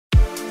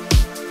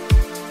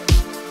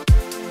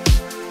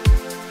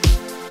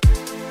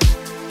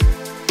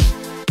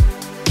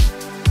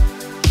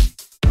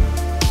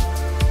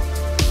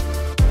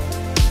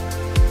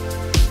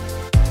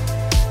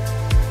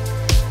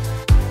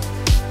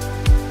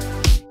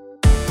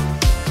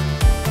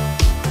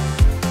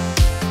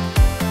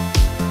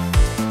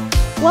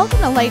Welcome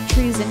to Light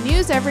Treason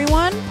News,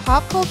 everyone.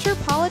 Pop culture,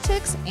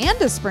 politics, and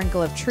a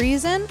sprinkle of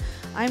treason.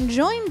 I'm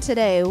joined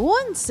today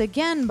once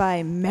again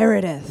by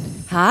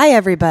Meredith. Hi,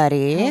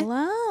 everybody.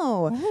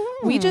 Hello.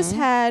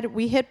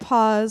 We hit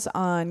pause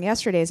on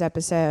yesterday's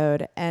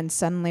episode, and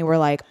suddenly we're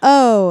like,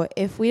 oh,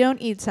 if we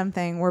don't eat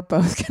something, we're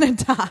both going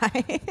to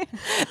die.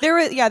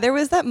 There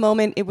was that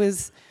moment. It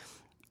was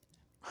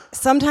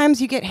sometimes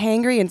you get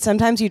hangry and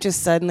sometimes you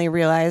just suddenly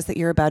realize that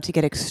you're about to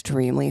get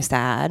extremely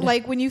sad.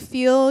 Like when you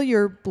feel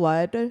your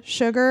blood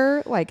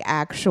sugar like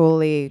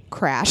actually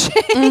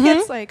crashing.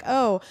 It's like,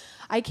 oh,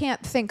 I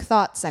can't think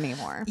thoughts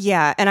anymore.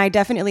 Yeah, and I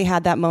definitely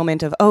had that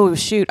moment of, oh,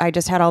 shoot, I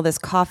just had all this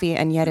coffee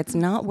and yet it's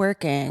not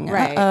working.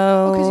 Right.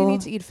 Oh, because you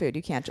need to eat food.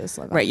 You can't just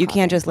live on Right, you coffee.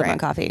 can't just live on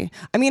coffee.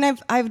 I mean,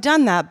 I've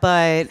done that,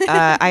 but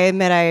I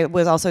admit I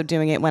was also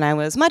doing it when I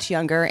was much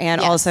younger and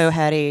also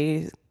had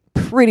a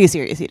pretty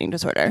serious eating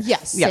disorder.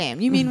 Yes,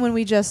 same. You mean when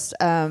we just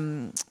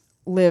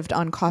lived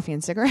on coffee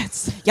and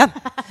cigarettes?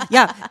 Yep.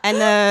 Yeah.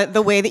 And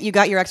the way that you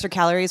got your extra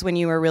calories when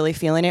you were really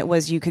feeling it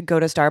was you could go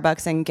to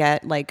Starbucks and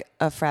get like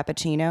a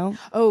Frappuccino.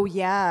 Oh,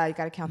 yeah. You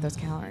got to count those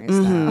calories,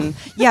 though.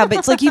 Yeah, but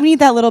it's like you need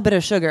that little bit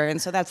of sugar. And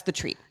so that's the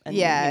treat. And,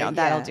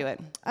 that'll do it.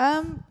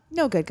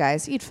 No good,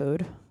 guys. Eat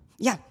food.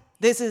 Yeah.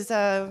 This is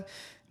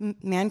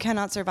man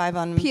cannot survive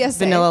on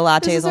PSA. vanilla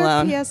lattes this is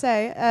alone. Our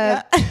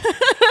PSA.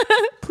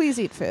 Please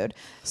eat food.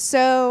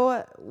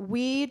 So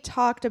we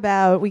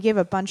gave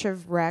a bunch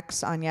of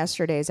recs on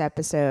yesterday's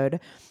episode.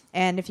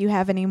 And if you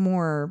have any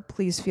more,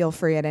 please feel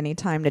free at any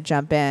time to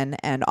jump in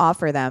and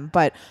offer them.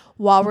 But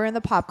while we're in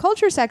the pop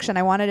culture section,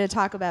 I wanted to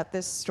talk about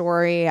this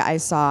story I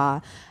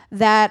saw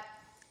that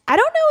I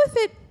don't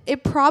know if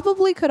it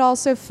probably could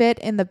also fit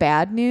in the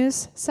bad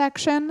news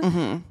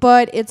section,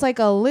 but it's like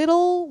a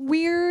little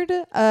weird.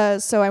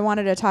 So I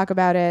wanted to talk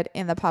about it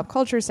in the pop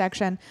culture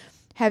section.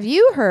 Have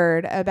you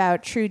heard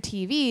about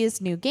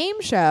truTV's new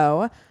game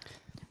show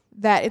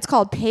that it's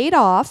called Paid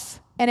Off,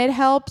 and it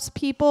helps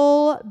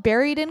people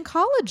buried in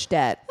college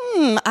debt?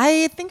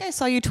 I think I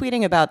saw you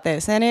tweeting about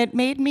this, and it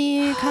made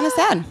me kind of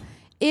sad.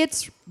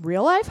 It's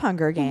real life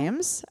Hunger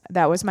Games.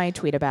 That was my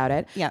tweet about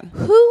it. Yeah.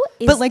 Who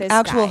is But like this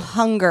actual guy?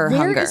 hunger.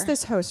 Where is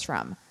this host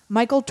from?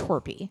 Michael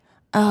Torpy.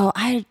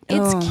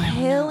 It's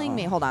killing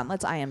me. Hold on.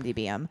 Let's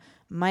IMDb him.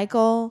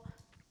 Michael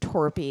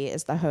Torpy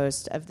is the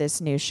host of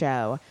this new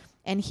show.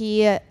 And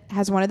he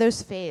has one of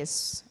those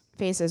faces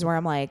where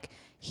I'm like,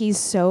 he's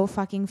so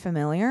fucking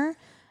familiar.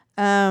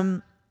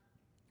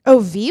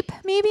 Veep,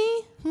 maybe?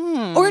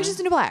 Orange is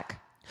the New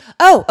Black.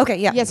 Oh, okay,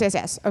 yeah.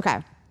 Yes. Okay.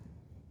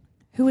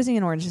 Who was he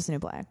in Orange is the New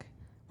Black?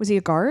 Was he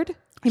a guard?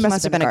 He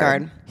must have been a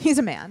guard. He's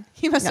a man.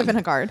 He must have been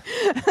a guard.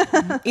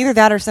 Either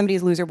that or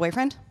somebody's loser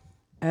boyfriend.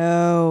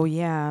 Oh,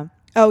 yeah.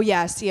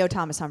 C.O.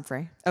 Thomas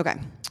Humphrey. Okay.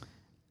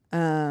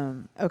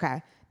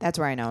 Okay. That's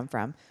where I know him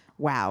from.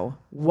 Wow.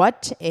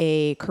 What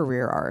a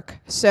career arc.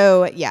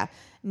 So, yeah.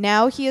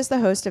 Now he is the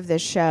host of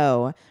this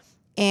show.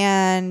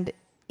 And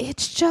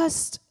it's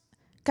just,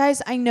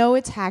 guys, I know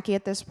it's hacky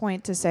at this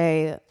point to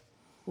say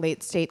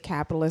late state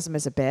capitalism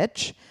is a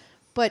bitch.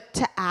 But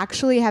to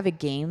actually have a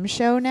game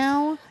show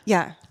now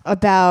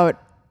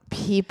about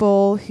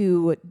people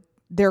who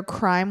their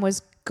crime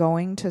was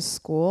going to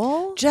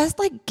school. Just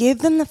like give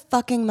them the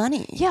fucking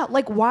money. Yeah,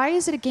 like why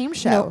is it a game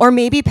show? Or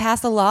maybe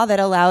pass a law that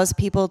allows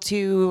people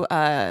to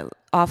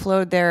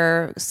offload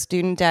their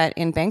student debt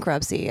in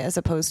bankruptcy as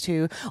opposed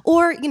to,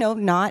 or,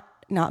 not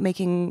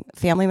making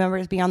family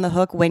members be on the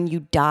hook when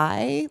you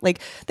die.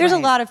 Like there's a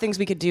lot of things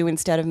we could do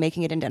instead of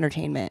making it into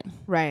entertainment.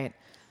 Right.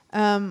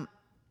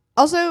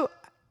 Also,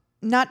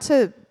 not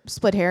to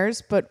split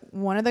hairs, but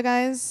one of the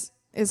guys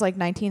is like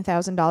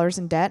 $19,000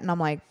 in debt. And I'm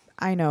like,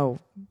 I know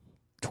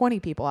 20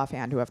 people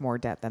offhand who have more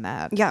debt than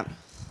that. Yeah.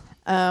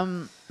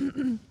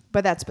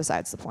 But that's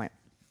besides the point.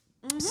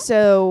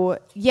 So,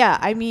 yeah,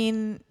 I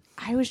mean,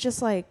 I was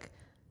just like,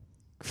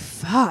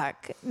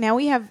 fuck. Now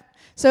we have...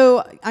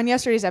 So, on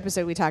yesterday's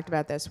episode, we talked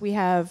about this. We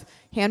have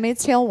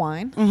Handmaid's Tale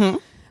wine.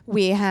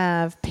 We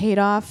have Paid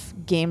Off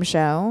game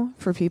show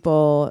for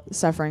people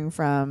suffering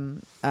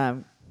from...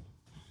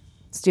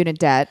 student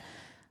debt.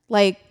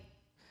 And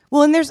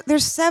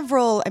there's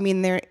several,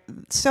 there are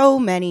so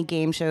many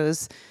game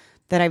shows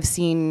that I've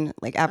seen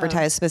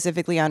advertised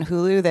specifically on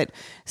Hulu that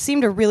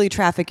seem to really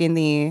traffic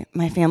in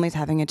my family's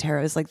having a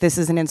terrorist. Like, this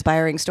is an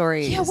inspiring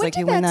story. Yeah, it's when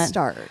did that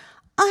start?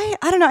 I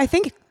don't know. I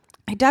think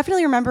I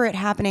definitely remember it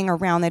happening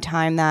around the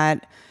time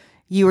that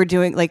you were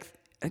doing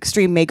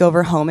Extreme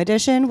Makeover Home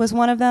Edition was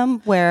one of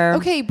them where...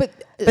 Okay, but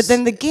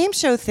then the game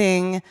show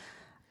thing...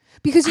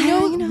 Because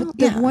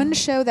the one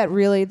show that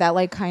really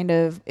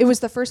it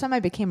was the first time I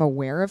became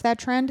aware of that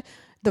trend,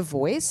 The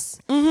Voice.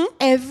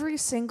 Every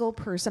single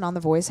person on The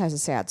Voice has a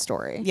sad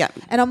story. Yeah.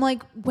 And I'm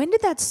like, when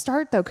did that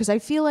start though? Because I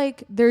feel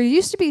like there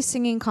used to be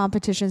singing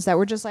competitions that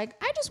were just like,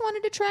 I just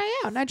wanted to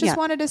try out and I just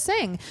wanted to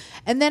sing.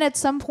 And then at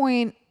some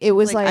point it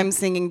was like I'm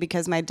singing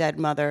because my dead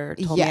mother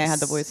told me I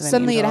had the voice of an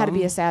suddenly angel. it had to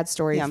be a sad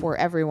story for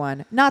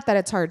everyone. Not that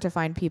it's hard to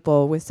find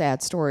people with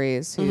sad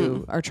stories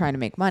who are trying to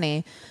make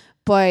money.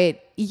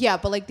 But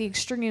the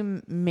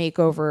Extreme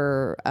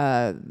Makeover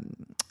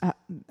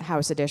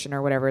House Edition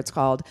or whatever it's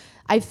called.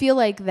 I feel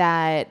like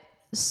that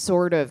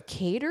sort of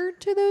catered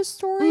to those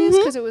stories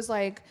because it was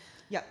like,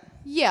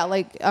 yeah,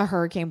 like a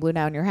hurricane blew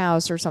down your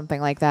house or something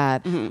like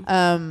that.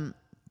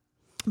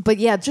 But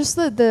yeah, just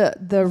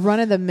the run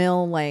of the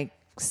mill like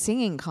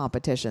singing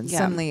competition. Yeah.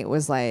 Suddenly it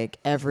was like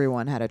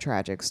everyone had a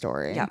tragic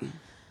story. Yeah.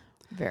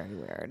 Very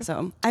weird.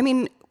 So, I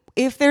mean,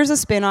 if there's a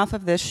spin-off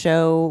of this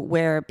show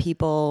where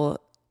people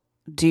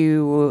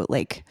do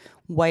like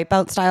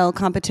wipeout style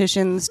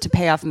competitions to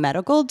pay off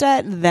medical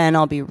debt, then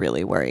I'll be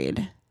really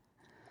worried.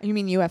 You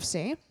mean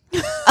UFC?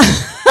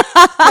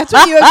 That's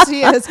what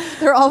UFC is.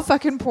 They're all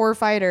fucking poor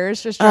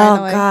fighters just trying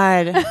to like...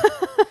 God.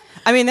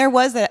 I mean, there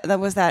was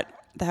that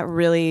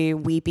really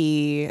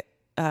weepy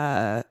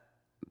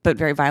but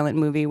very violent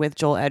movie with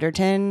Joel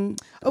Edgerton.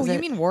 Oh, you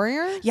mean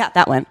Warrior? Yeah,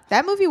 that one.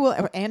 That movie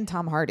and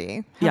Tom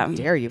Hardy. How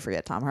dare you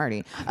forget Tom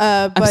Hardy?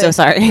 But I'm so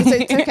sorry.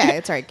 It's okay.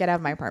 It's all right. Get out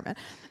of my apartment.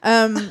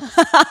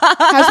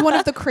 Has one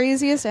of the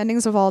craziest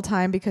endings of all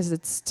time because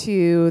it's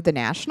to The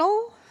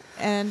National.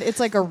 And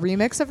it's like a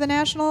remix of The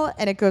National.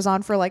 And it goes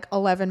on for like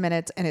 11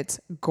 minutes. And it's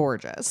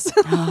gorgeous.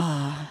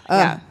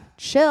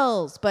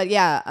 Chills. But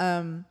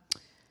yeah.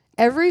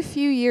 Every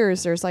few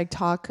years, there's like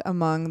talk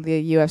among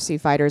the UFC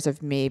fighters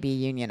of maybe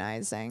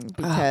unionizing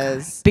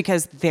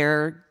because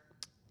they're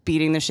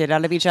beating the shit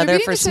out of each other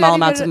for small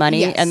amounts of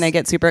money and they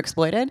get super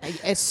exploited.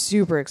 It's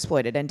super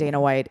exploited, and Dana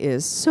White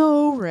is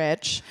so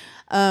rich.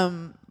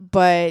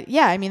 But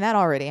yeah, I mean that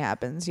already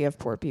happens. You have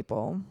poor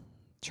people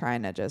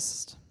trying to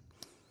just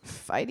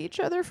fight each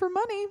other for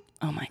money.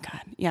 Oh my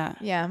God, yeah,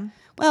 yeah.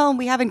 Well,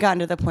 we haven't gotten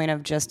to the point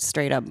of just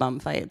straight up bum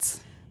fights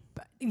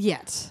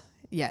yet.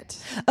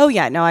 Oh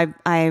yeah, no,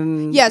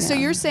 I'm. Yeah, so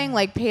you're saying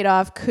like Paid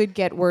Off could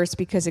get worse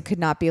because it could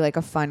not be like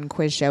a fun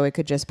quiz show. It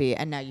could just be,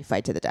 and now you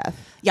fight to the death.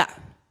 Yeah.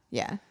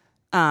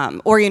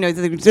 Or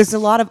there's a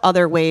lot of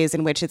other ways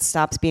in which it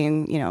stops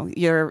being,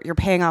 you're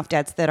paying off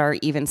debts that are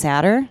even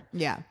sadder.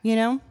 Yeah.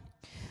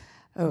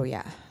 Oh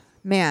yeah,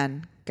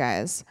 man,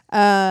 guys.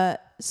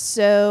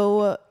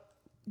 So.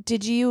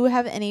 Did you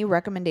have any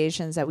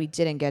recommendations that we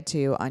didn't get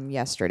to on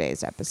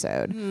yesterday's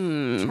episode?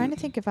 I'm trying to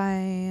think if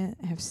I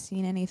have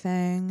seen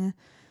anything.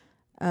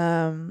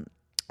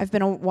 I've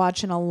been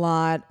watching a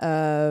lot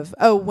of...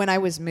 when I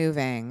was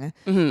moving,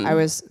 I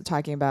was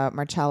talking about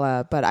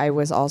Marcella, but I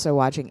was also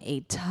watching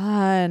a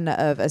ton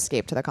of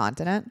Escape to the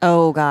Continent.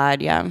 Oh,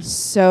 God, yeah.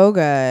 So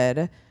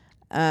good.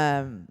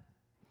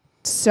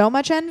 So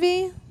much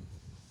envy.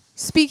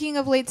 Speaking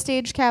of late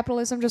stage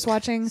capitalism, just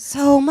watching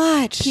so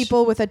much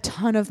people with a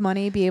ton of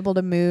money be able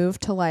to move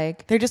to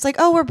like... They're just like,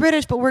 oh, we're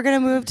British, but we're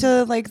going to move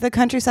to like the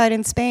countryside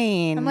in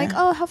Spain. I'm like,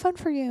 oh, how fun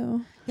for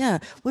you. Yeah.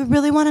 We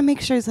really want to make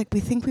sure it's like, we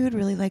think we would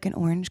really like an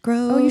orange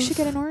grove. Oh, you should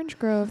get an orange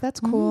grove. That's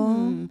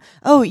cool.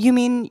 Oh, you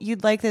mean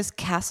you'd like this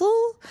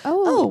castle?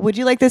 Oh, would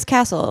you like this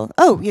castle?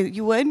 Oh,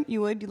 you would?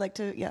 You'd like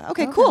to? Yeah.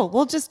 Okay, cool.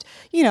 We'll just,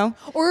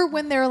 Or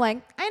when they're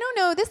like, I don't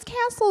know, this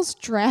castle's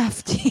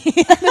drafty.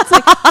 It's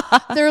like,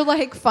 they're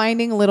like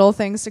finding little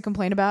things to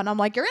complain about. And I'm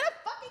like, you're in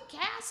a fucking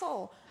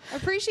castle.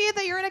 Appreciate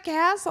that you're in a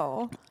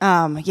castle.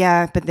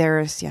 Yeah, but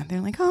they're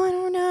like, oh, I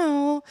don't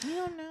know. I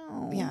don't know.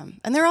 Yeah.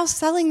 And they're all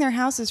selling their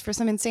houses for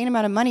some insane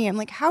amount of money. I'm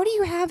like, how do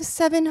you have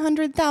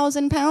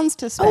 £700,000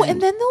 to spend? Oh,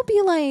 and then they'll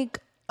be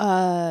like,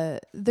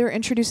 they're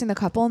introducing the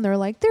couple and they're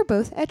like, they're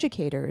both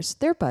educators.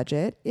 Their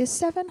budget is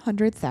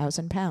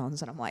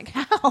 £700,000. And I'm like,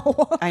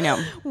 how? I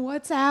know.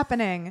 What's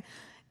happening?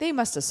 They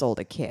must have sold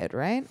a kid,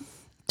 right?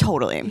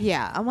 Totally.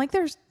 Yeah. I'm like,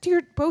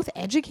 you're both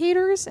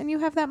educators and you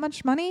have that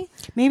much money?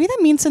 Maybe that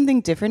means something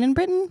different in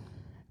Britain.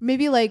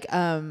 Maybe like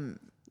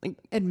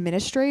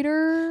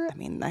administrator. I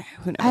mean,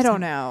 who knows? I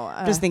don't know.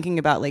 Just thinking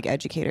about like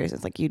educators.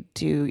 It's like you're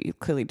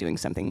clearly doing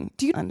something.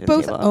 Do you under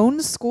both the table. own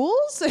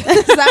schools? Is that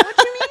what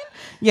you mean?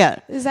 Yeah.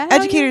 Is that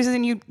educators and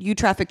then you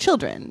traffic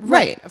children.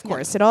 Right. Of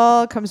course. It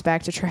all comes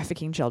back to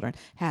trafficking children.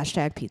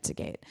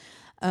 #Pizzagate.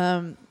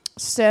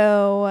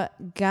 So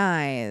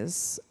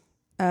guys,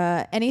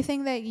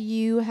 anything that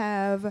you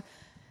have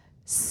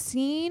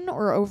seen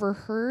or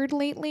overheard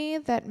lately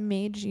that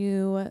made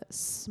you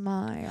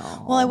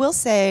smile? Well, I will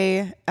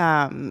say,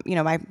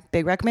 my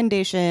big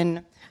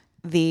recommendation,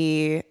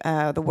 the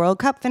World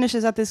Cup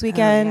finishes up this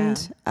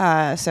weekend.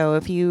 So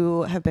if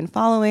you have been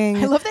following...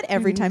 I love that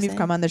every time you've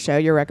come on the show,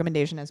 your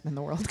recommendation has been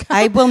the World Cup.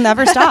 I will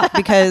never stop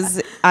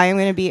because I am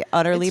going to be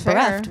utterly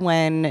bereft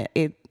when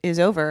it is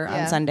over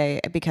on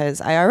Sunday because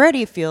I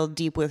already feel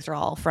deep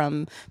withdrawal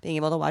from being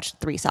able to watch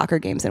 3 soccer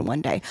games in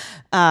one day.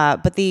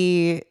 But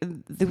it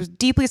was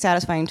deeply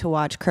satisfying to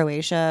watch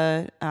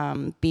Croatia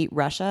beat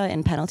Russia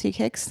in penalty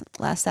kicks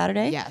last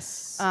Saturday.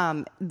 Yes.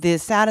 The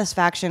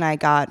satisfaction I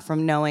got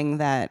from knowing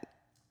that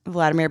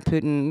Vladimir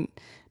Putin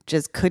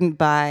just couldn't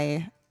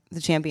buy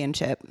the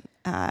championship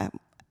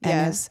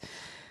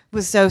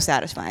was so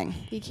satisfying.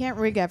 He can't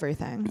rig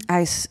everything.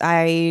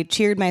 I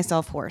cheered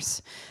myself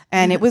hoarse.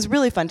 And it was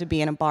really fun to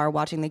be in a bar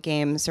watching the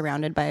game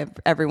surrounded by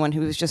everyone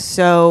who was just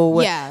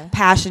so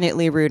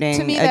passionately rooting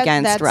to me,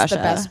 against Russia.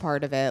 That's the best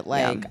part of it.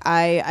 Like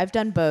I've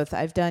done both.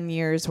 I've done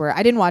years where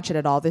I didn't watch it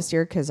at all this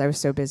year because I was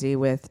so busy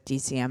with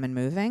DCM and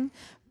moving.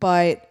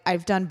 But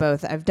I've done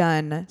both. I've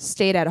done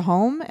stayed at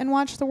home and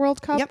watched the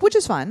World Cup, Yep. which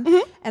is fun.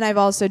 And I've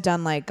also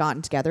done like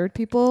gotten together with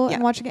people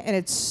and watching it. And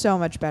it's so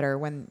much better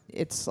when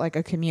it's like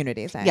a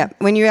community thing. Yeah.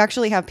 When you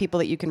actually have people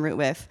that you can root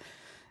with,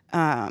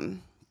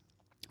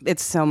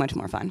 it's so much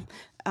more fun.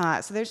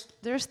 So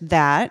there's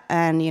that,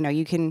 and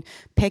you can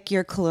pick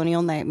your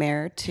colonial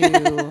nightmare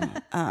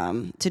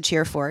to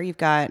cheer for. You've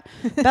got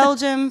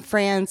Belgium,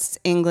 France,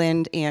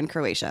 England, and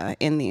Croatia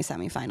in the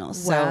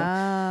semifinals.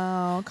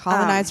 Wow,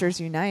 colonizers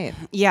unite!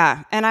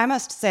 Yeah, and I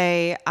must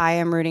say I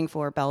am rooting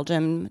for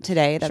Belgium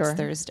today. That's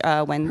Thursday.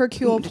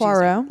 Hercule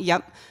Poirot. Tuesday.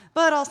 Yep.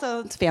 But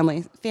also it's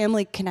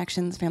family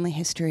connections, family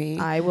history.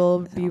 I will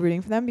be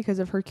rooting for them because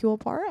of Hercule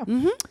Poirot.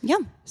 Yeah.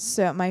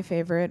 So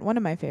one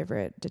of my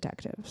favorite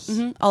detectives.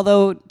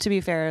 Although, to be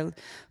fair,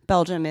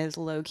 Belgium is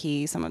low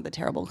key some of the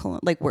terrible,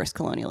 worst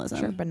colonialism.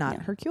 Sure, but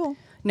not Hercule.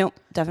 No,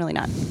 definitely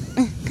not.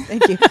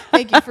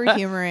 Thank you for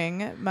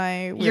humoring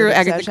my weird Your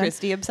obsession. Agatha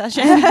Christie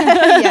obsession.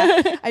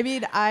 Yeah, I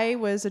mean, I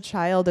was a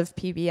child of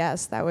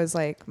PBS. That was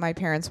like my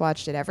parents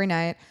watched it every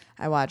night.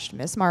 I watched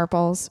Miss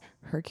Marple's,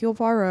 Hercule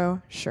Poirot,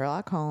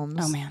 Sherlock Holmes.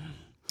 Oh man,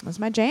 that was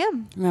my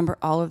jam. Remember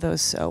all of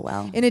those so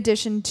well. In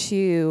addition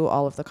to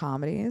all of the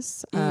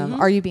comedies,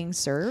 Are You Being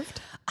Served?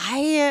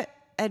 I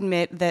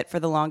admit that for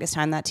the longest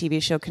time that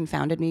TV show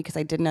confounded me because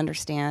I didn't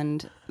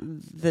understand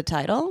the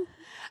title.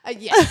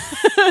 Yes.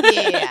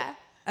 Yeah.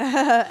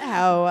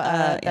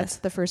 That's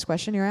the first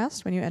question you're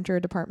asked when you enter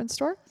a department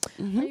store.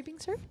 Are you being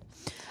served?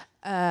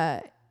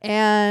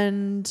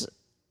 And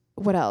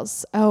what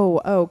else?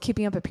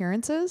 Keeping Up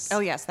Appearances. Oh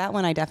yes, that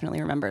one I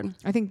definitely remembered.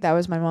 I think that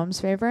was my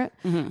mom's favorite.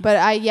 But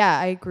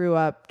I grew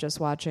up just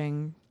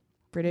watching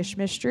British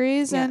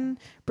mysteries and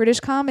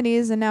British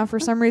comedies, and now for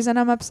some reason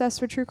I'm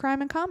obsessed with true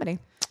crime and comedy.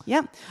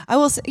 Yeah, I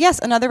will say, yes,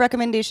 another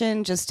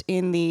recommendation just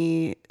in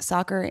the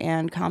soccer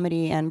and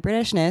comedy and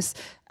Britishness,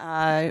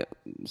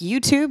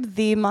 YouTube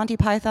the Monty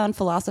Python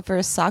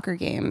Philosophers soccer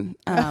game,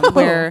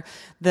 where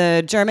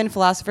the German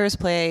philosophers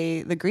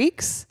play the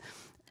Greeks.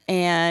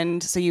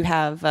 And so you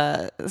have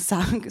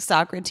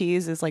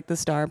Socrates is like the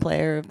star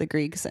player of the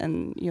Greeks,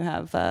 and you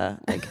have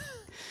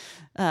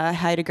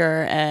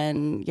Heidegger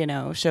and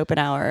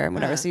Schopenhauer and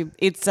whatever. So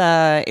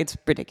it's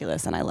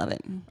ridiculous, and I love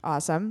it.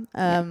 Awesome.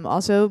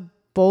 Also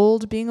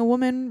bold being a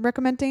woman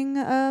recommending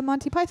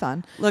Monty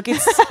Python. Look, I'm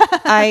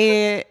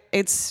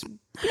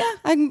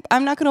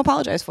not going to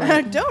apologize for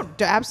it.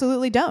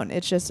 Absolutely don't.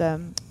 It's just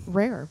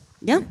rare.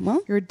 Yeah,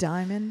 well, you're a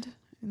diamond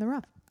in the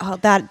rough. Oh,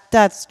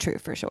 that's true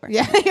for sure.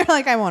 Yeah, you're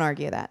like, I won't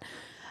argue that.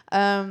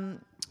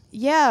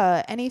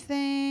 Yeah.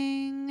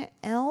 Anything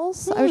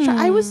else?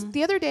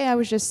 The other day I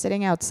was just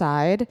sitting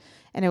outside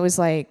and it was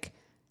like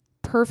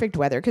perfect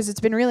weather because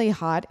it's been really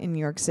hot in New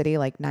York City,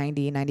 like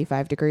 90,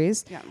 95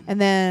 degrees. Yeah. And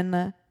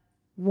then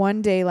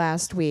one day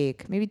last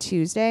week, maybe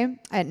Tuesday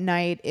at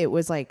night, it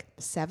was like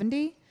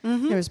 70.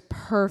 It was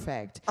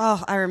perfect.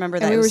 Oh, I remember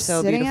that. And we were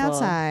so sitting beautiful.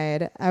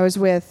 outside. I was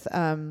with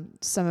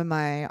some of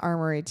my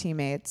Armory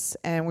teammates,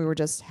 and we were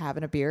just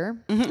having a beer,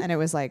 and it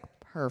was like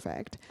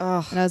perfect.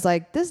 Oh. And I was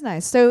like, this is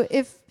nice. So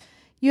if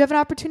you have an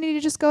opportunity to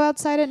just go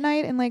outside at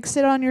night and like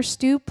sit on your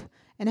stoop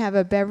and have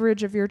a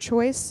beverage of your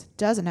choice,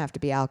 doesn't have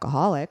to be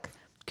alcoholic.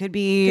 Could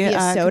be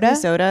a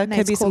soda. Nice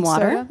could be some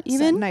water, soda,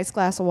 even. A nice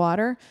glass of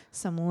water,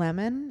 some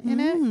lemon in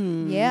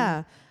it.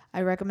 Yeah,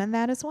 I recommend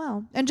that as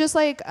well. And just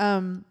like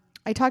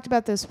I talked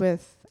about this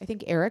with, I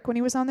think, Eric when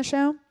he was on the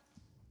show.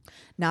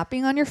 Not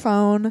being on your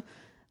phone,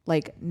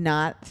 like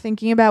not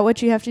thinking about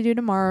what you have to do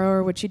tomorrow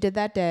or what you did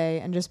that day,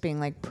 and just being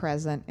like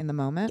present in the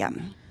moment. Yeah.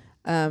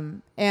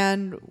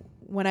 And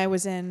when I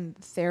was in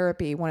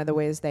therapy, one of the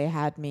ways they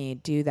had me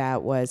do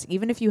that was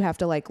even if you have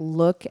to like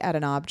look at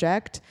an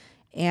object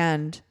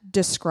and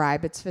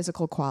describe its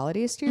physical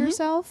qualities to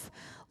yourself,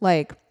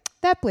 like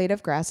that blade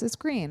of grass is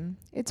green,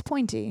 it's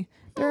pointy.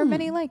 There are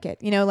many like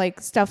it, like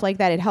stuff like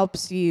that. It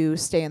helps you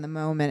stay in the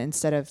moment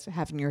instead of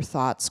having your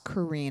thoughts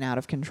careen out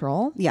of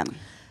control. Yeah.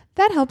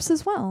 That helps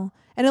as well.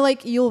 And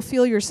you'll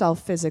feel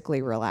yourself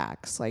physically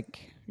relax,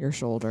 like your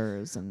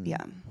shoulders and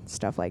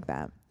stuff like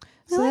that.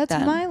 So like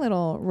that's my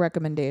little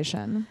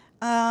recommendation.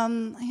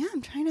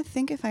 I'm trying to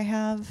think if I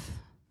have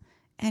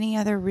any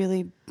other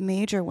really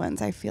major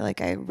ones. I feel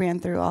like I ran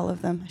through all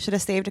of them. I should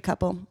have saved a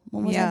couple.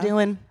 What was I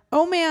doing?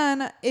 Oh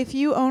man, if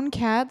you own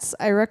cats,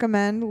 I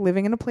recommend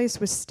living in a place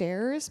with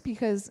stairs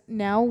because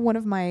now one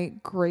of my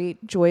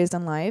great joys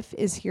in life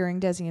is hearing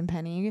Desi and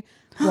Penny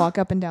walk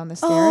up and down the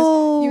stairs.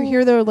 Oh. You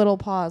hear their little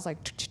paws like,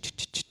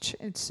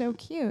 it's so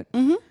cute.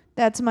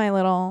 That's my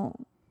little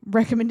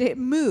recommendation.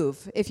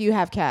 Move if you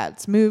have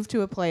cats. Move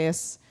to a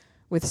place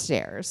with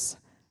stairs.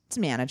 It's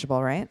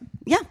manageable, right?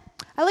 Yeah.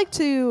 I like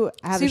to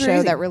have a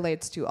show that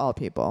relates to all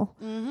people.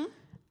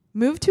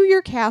 Move to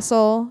your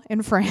castle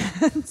in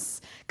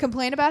France.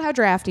 Complain about how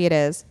drafty it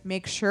is.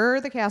 Make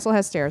sure the castle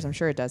has stairs. I'm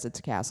sure it does. It's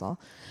a castle.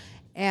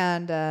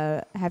 And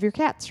have your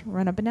cats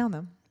run up and down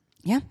them.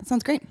 Yeah, that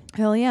sounds great.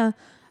 Hell yeah.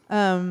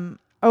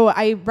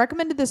 I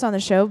recommended this on the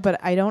show, but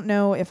I don't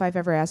know if I've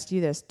ever asked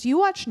you this. Do you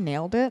watch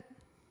Nailed It?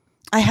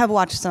 I have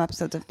watched some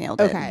episodes of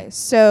Nailed It. Okay,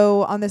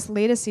 so on this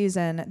latest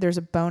season, there's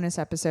a bonus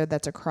episode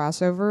that's a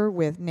crossover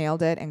with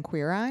Nailed It and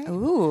Queer Eye.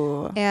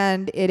 Ooh.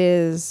 And it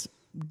is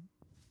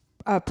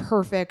a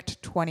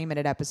perfect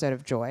 20-minute episode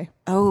of joy.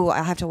 Oh,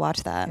 I'll have to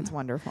watch that. It's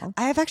wonderful.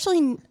 I have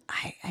actually,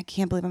 I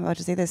can't believe I'm about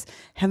to say this,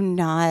 have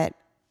not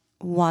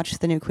watched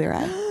the new Queer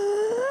Eye.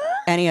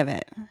 Any of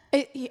it.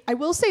 I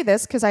will say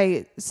this because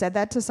I said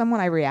that to someone.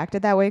 I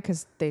reacted that way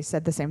because they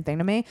said the same thing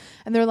to me.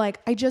 And they're like,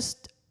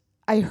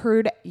 I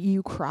heard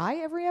you cry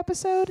every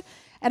episode.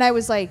 And I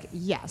was like,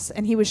 yes.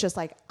 And he was just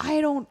like, I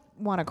don't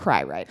want to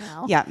cry right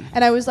now. Yeah.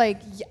 And I was like,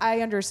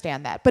 I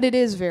understand that. But it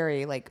is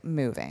very like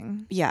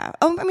moving. Yeah.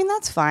 Oh, I mean,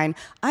 that's fine.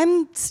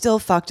 I'm still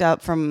fucked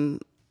up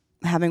from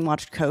having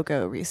watched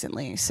Coco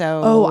recently.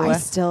 So I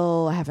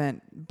still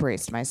haven't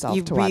braced myself to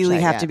watch that. You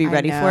really have yet. to be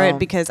ready for it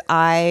because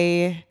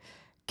I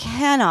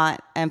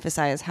cannot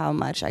emphasize how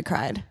much I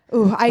cried.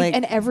 Ooh,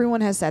 and everyone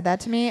has said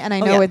that to me, and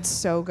I know it's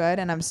so good,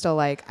 and I'm still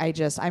like,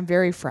 I'm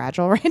very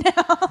fragile right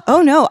now.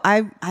 Oh no,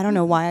 I don't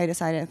know why I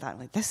decided. I thought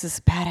like this is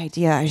a bad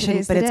idea. I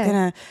shouldn't, but it's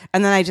gonna.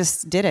 And then I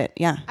just did it.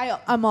 Yeah.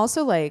 I'm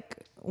also like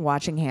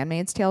watching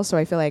Handmaid's Tale, so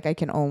I feel like I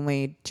can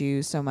only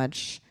do so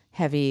much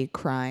heavy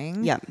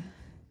crying. Yeah.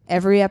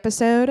 Every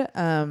episode,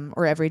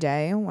 or every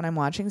day when I'm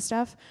watching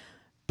stuff.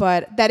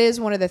 But that is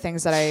one of the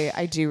things that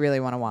I do really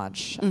want to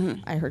watch.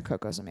 Mm-hmm. I heard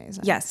Coco's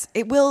amazing. Yes,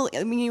 it will.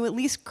 I mean, you at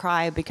least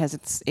cry because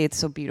it's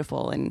so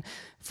beautiful and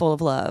full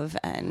of love.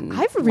 And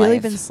I've really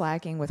been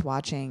slacking with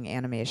watching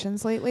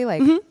animations lately.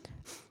 Like,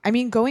 I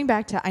mean, going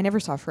back to, I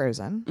never saw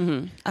Frozen.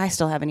 Mm-hmm. I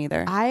still haven't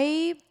either.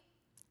 I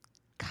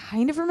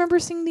kind of remember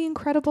seeing The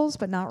Incredibles,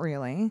 but not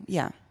really.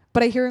 Yeah.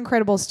 But I hear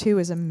Incredibles 2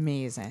 is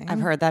amazing. I've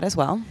heard that as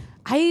well.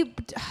 I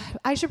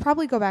should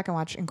probably go back and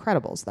watch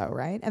Incredibles though,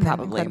 right? And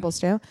probably. then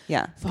Incredibles 2.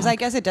 Yeah, because I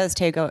guess it does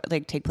take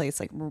place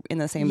like in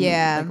the same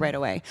like right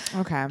away.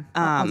 Okay,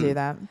 I'll do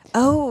that.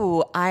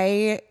 Oh,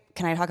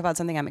 can I talk about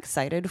something I'm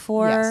excited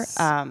for? Yes.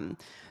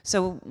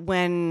 So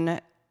when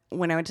I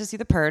went to see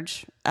The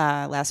Purge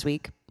last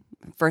week,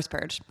 first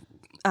Purge,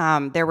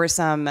 there were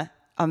some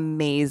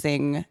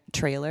amazing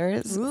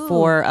trailers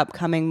for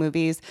upcoming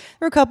movies.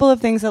 There were a couple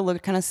of things that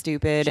looked kind of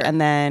stupid, and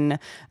then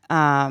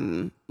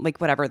like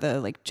whatever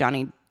the like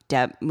Johnny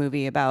Depp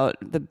movie about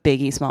the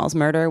Biggie Smalls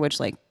murder, which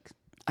like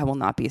I will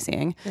not be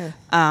seeing.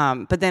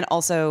 Yeah. But then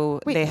also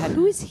they had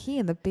who is he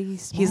in the Biggie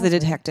Smalls? He's the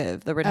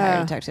detective, the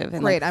retired detective.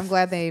 And great, I'm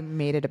glad they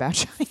made it about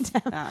Johnny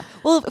Depp.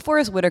 Well,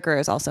 Forrest Whitaker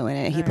is also in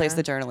it. He plays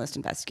the journalist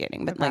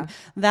investigating, but like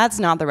that's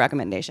not the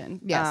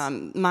recommendation. Yes.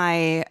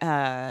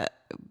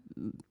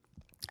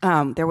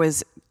 There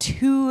was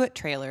 2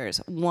 trailers.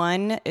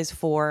 One is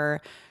for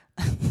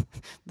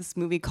this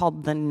movie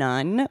called The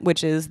Nun,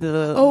 which is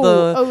the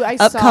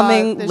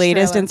upcoming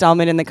latest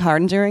installment in the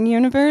Conjuring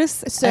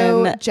universe.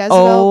 So and,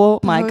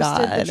 Jezebel my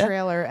posted God. the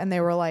trailer, and they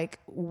were like,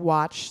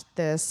 "Watch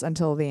this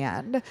until the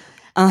end."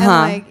 And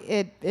like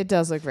it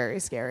does look very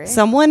scary.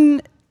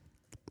 Someone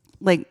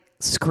like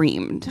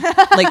screamed,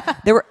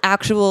 like there were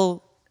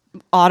actual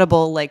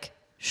audible like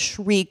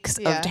shrieks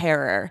of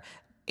terror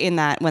in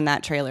that when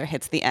that trailer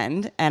hits the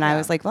end, and I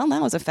was like, well,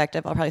 that was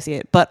effective. I'll probably see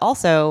it. But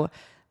also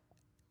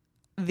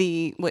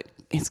what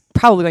is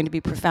probably going to be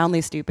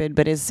profoundly stupid,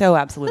 but is so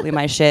absolutely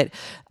my shit.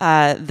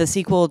 The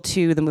sequel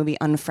to the movie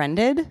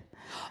Unfriended.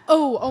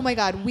 Oh my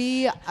God.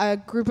 A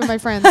group of my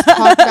friends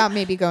talked about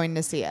maybe going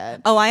to see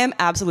it. Oh, I am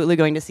absolutely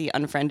going to see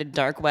Unfriended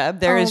Dark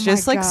Web. There is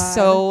just like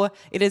so,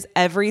 it is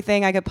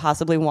everything I could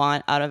possibly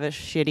want out of a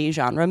shitty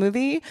genre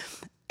movie.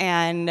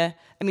 And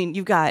I mean,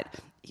 you've got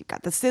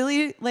the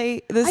silly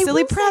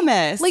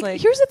premise.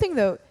 Like, here's the thing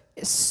though,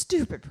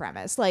 stupid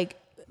premise. Like,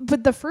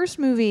 but the first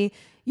movie,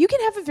 you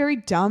can have a very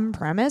dumb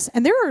premise,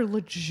 and there are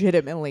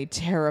legitimately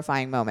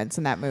terrifying moments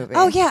in that movie.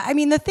 Oh yeah, I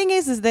mean the thing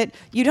is that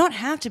you don't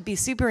have to be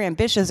super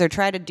ambitious or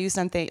try to do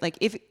something like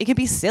if it can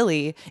be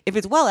silly. If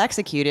it's well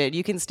executed,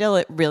 you can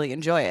still really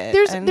enjoy it.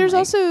 There's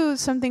also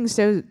something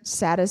so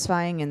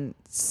satisfying and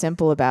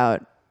simple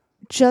about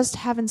just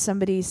having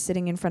somebody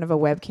sitting in front of a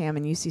webcam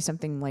and you see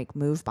something like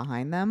move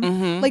behind them.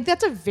 Mm-hmm. Like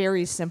that's a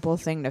very simple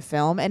thing to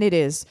film, and it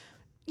is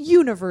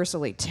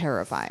universally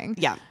terrifying.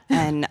 Yeah.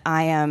 And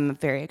I am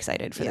very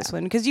excited for this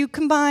one because you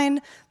combine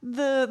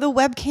the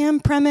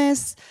webcam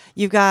premise.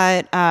 You've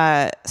got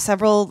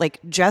several like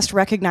just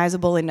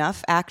recognizable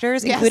enough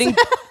actors, including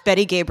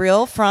Betty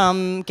Gabriel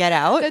from Get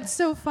Out. That's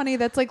so funny.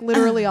 That's like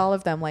literally all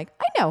of them. Like,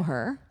 I know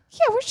her.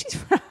 Yeah, where's she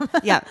from?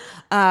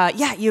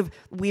 You have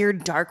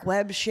weird dark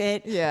web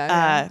shit.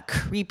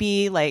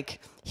 Creepy like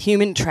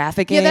human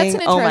trafficking. Yeah, that's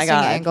an interesting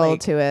angle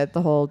like, to it,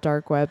 the whole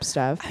dark web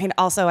stuff. I mean,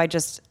 also,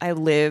 I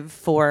live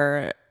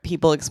for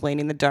people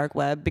explaining the dark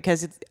web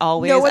because it's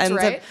always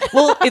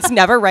it's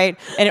never right,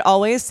 and it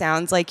always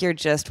sounds like you're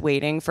just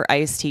waiting for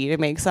Ice-T to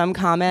make some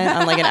comment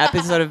on like an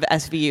episode of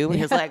SVU, and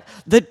he's like,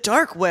 "The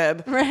dark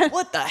web,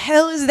 what the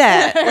hell is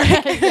that?"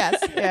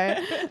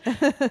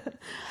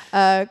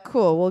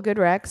 Cool. Well, good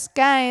Rex,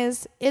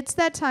 guys. It's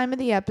that time of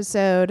the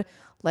episode.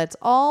 Let's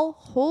all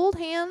hold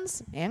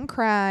hands and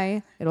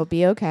cry. It'll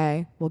be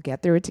okay. We'll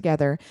get through it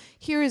together.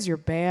 Here is your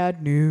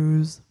bad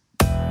news.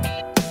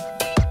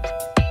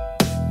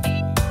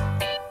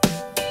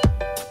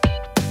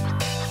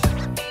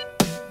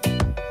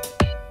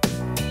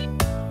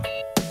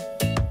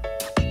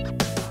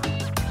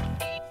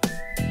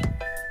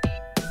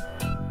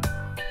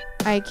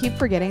 I keep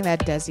forgetting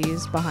that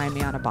Desi's behind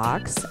me on a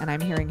box, and I'm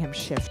hearing him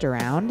shift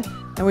around.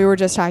 And we were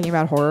just talking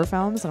about horror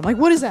films, and I'm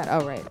like, what is that?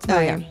 Oh, right. It's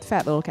my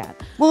fat little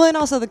cat. Well, and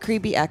also the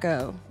creepy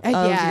echo of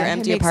your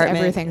empty apartment.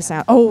 Everything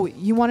sound. Oh,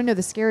 you want to know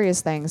the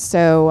scariest thing?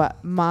 So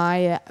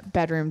my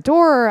bedroom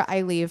door,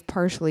 I leave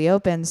partially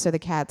open so the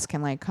cats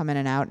can like come in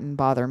and out and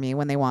bother me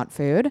when they want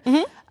food,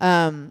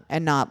 and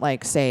not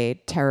like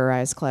say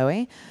terrorize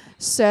Chloe.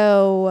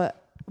 So,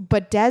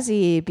 but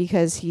Desi,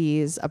 because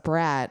he's a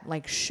brat,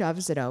 like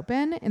shoves it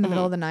open in the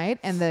middle of the night,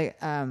 and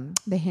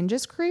the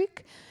hinges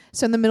creak.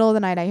 So in the middle of the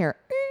night, I hear,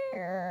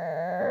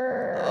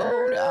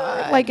 oh,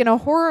 God. Like in a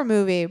horror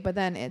movie. But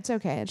then it's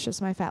okay. It's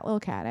just my fat little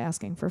cat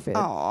asking for food.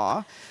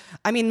 Aw,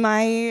 I mean,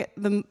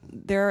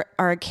 there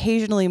are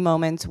occasionally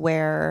moments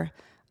where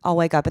I'll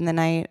wake up in the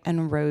night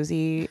and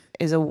Rosie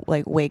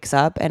wakes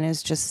up and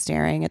is just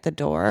staring at the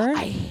door.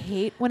 I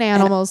hate when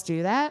animals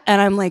do that.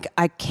 And I'm like,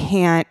 I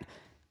can't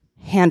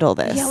handle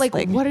this. Yeah, like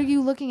what are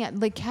you looking at?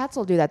 Like cats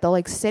will do that. They'll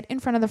like sit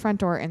in front of the front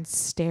door and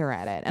stare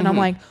at it. And I'm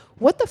like,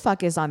 what the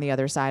fuck is on the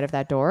other side of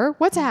that door?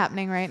 What's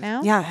happening right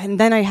now? Yeah, and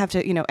then I have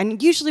to,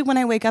 and usually when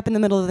I wake up in the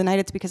middle of the night,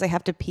 it's because I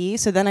have to pee.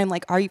 So then I'm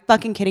like, are you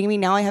fucking kidding me?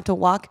 Now I have to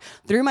walk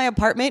through my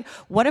apartment.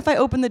 What if I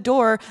open the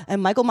door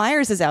and Michael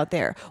Myers is out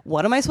there?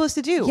 What am I supposed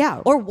to do?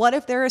 Yeah. Or what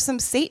if there are some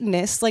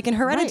Satanists like in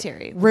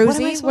Hereditary? Right.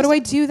 Rosie, what do I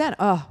do then?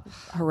 Oh,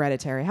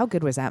 Hereditary. How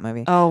good was that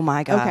movie? Oh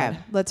my God. Okay,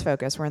 let's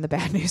focus. We're in the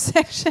bad news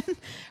section.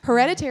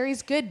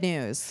 Hereditary's good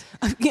news.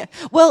 Yeah.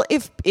 Well,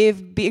 if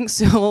being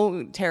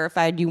so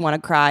terrified you want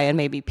to cry and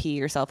maybe pee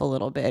yourself a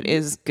little bit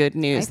is good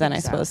news, then I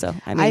suppose so.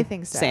 I mean, I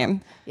think so.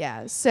 Same.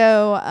 Yeah.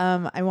 So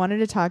I wanted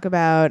to talk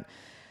about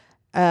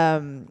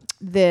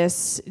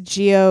this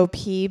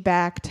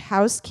GOP-backed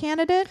House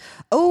candidate.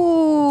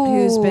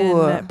 Who's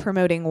been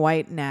promoting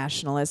white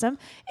nationalism.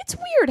 It's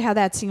weird how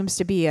that seems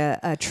to be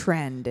a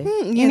trend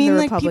in the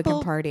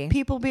Republican Party.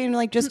 People being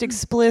like just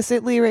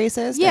explicitly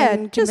racist. Yeah,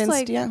 and just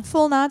like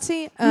full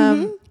Nazi.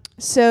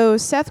 So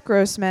Seth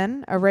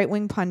Grossman, a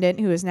right-wing pundit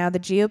who is now the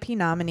GOP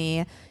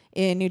nominee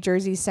in New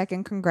Jersey's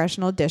 2nd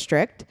Congressional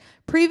District,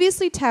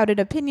 previously touted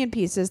opinion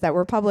pieces that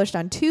were published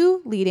on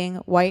 2 leading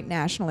white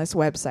nationalist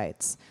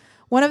websites.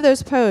 One of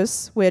those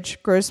posts,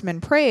 which Grossman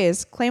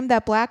praised, claimed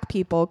that black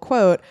people,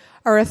 quote,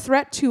 are a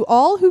threat to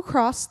all who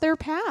cross their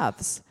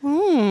paths.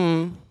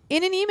 In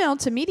an email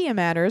to Media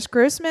Matters,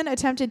 Grossman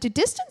attempted to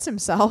distance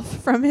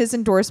himself from his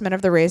endorsement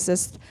of the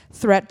racist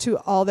threat to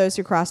all those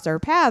who cross their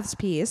paths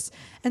piece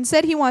and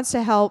said he wants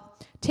to help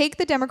take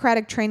the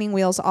Democratic training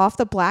wheels off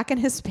the black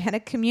and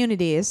Hispanic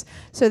communities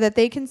so that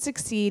they can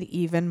succeed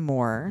even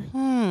more.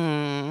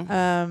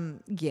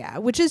 Yeah,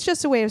 which is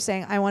just a way of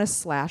saying I want to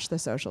slash the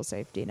social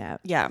safety net.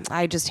 Yeah,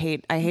 I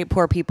hate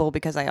poor people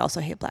because I also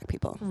hate black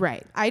people.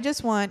 Right. I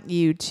just want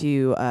you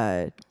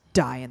to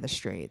die in the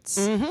streets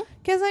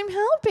because I'm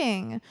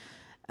helping.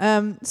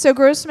 So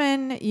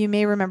Grossman, you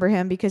may remember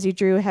him because he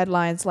drew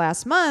headlines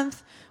last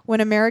month when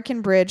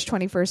American Bridge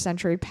 21st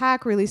Century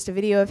PAC released a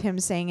video of him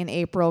saying in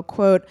April,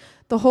 quote,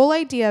 the whole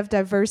idea of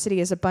diversity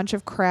is a bunch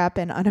of crap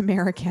and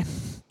un-American.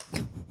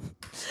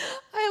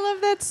 I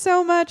love that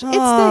so much. It's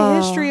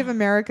the history of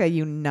America,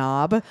 you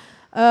knob.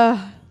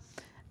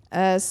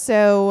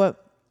 So,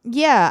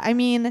 yeah, I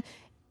mean,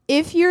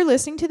 if you're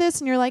listening to this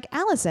and you're like,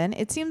 Allison,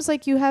 it seems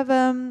like you have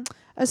a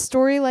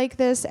story like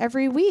this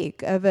every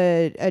week of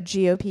a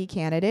GOP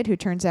candidate who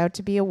turns out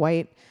to be a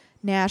white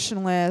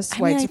nationalist,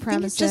 white supremacist. I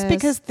think it's just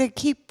because they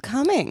keep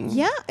coming.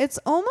 Yeah, it's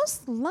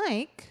almost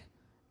like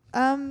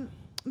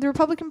the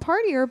Republican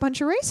Party are a bunch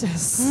of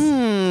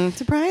racists.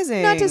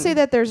 Surprising. Not to say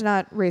that there's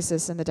not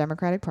racists in the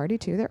Democratic Party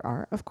too. There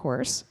are, of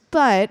course.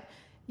 But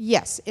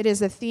yes, it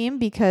is a theme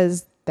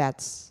because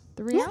that's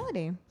the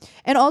reality. Yeah.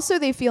 And also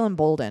they feel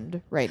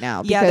emboldened right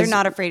now. Yeah, they're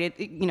not afraid.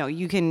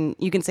 You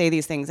can say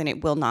these things and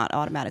it will not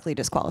automatically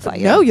disqualify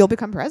you. No, you'll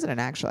become president,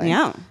 actually.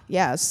 Yeah.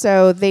 Yeah.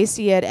 So they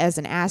see it as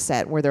an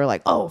asset where they're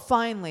like, oh,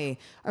 finally,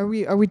 are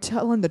we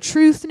telling the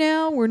truth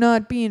now? We're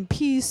not being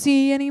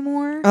PC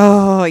anymore.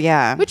 Oh,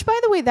 yeah. Which, by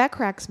the way, that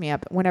cracks me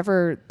up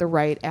whenever the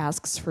right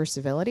asks for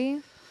civility.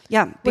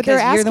 Yeah. What they're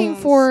asking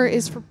for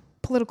is for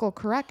political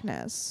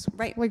correctness.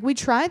 Right. Like we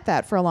tried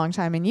that for a long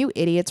time and you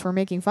idiots were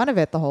making fun of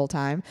it the whole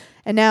time.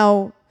 And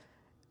now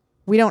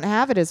we don't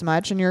have it as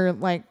much and you're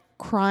like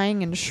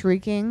crying and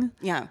shrieking.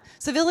 Yeah.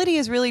 Civility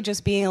is really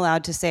just being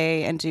allowed to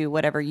say and do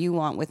whatever you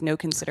want with no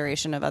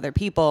consideration of other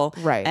people.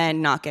 Right.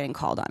 And not getting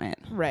called on it.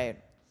 Right.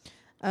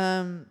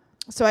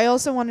 So I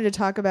also wanted to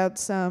talk about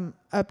some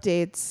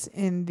updates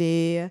in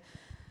the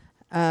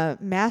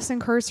mass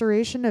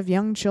incarceration of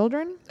young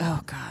children. Oh,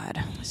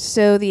 God.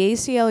 So the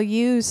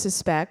ACLU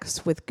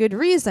suspects, with good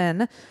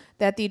reason,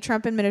 that the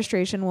Trump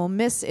administration will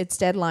miss its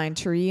deadline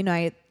to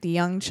reunite the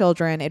young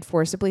children it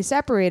forcibly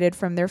separated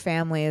from their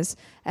families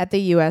at the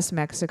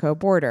U.S.-Mexico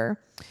border.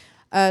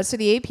 So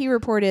the AP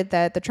reported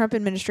that the Trump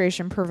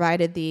administration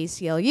provided the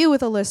ACLU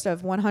with a list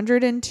of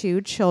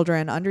 102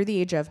 children under the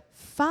age of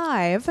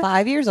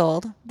 5 years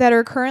old that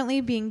are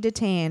currently being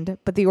detained,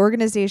 but the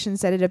organization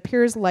said it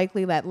appears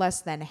likely that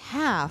less than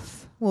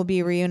half will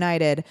be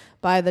reunited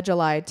by the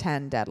July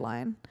 10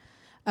 deadline.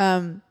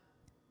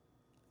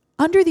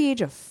 Under the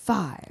age of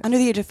 5. Under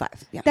the age of 5,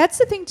 yeah. That's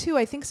the thing, too.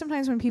 I think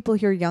sometimes when people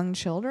hear young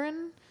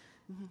children,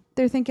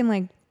 they're thinking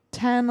like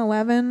 10,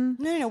 11.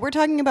 No. We're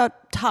talking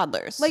about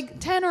toddlers. Like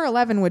 10 or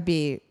 11 would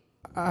be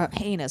a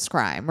heinous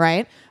crime,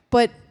 right?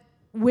 But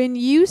when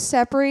you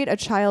separate a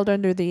child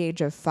under the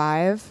age of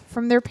 5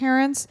 from their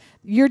parents,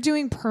 you're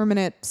doing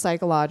permanent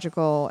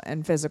psychological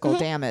and physical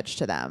damage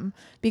to them.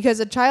 Because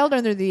a child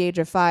under the age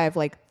of 5,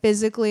 like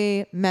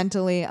physically,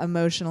 mentally,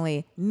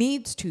 emotionally,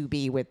 needs to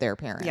be with their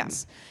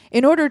parents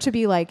in order to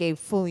be like a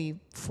fully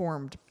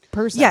formed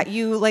person. Yeah,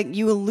 you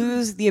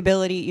lose the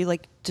ability, you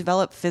like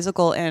develop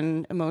physical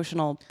and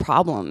emotional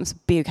problems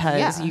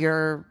because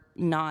you're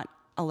not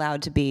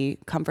allowed to be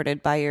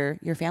comforted by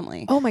your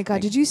family. Oh my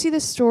God. Did you see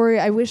this story?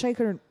 I wish I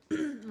could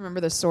remember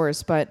the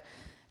source, but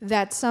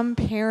that some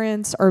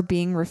parents are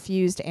being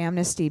refused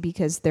amnesty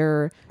because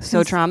they're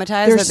so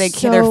traumatized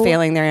that they're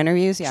failing their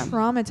interviews. Yeah.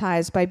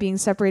 Traumatized by being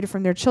separated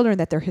from their children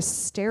that they're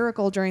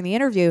hysterical during the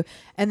interview,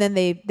 and then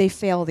they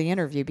fail the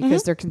interview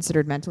because they're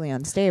considered mentally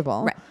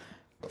unstable. Right.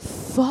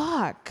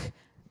 Fuck.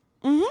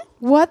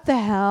 What the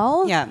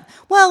hell? Yeah.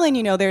 Well, and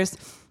there's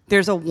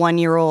a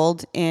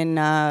 1-year-old in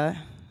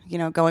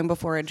going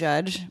before a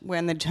judge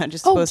when the judge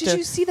is supposed to... Oh, did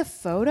you see the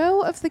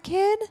photo of the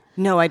kid?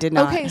 No, I did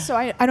not. Okay, so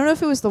I don't know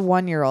if it was the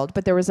 1-year-old,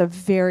 but there was a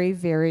very,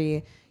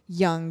 very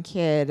young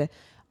kid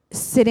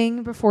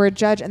sitting before a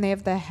judge, and they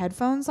have the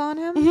headphones on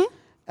him.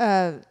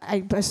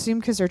 I assume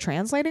because they're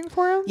translating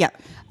for him. Yeah.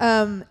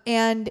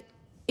 And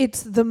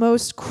it's the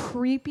most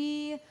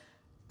creepy...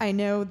 I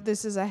know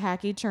this is a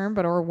hacky term,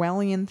 but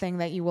Orwellian thing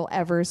that you will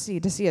ever see,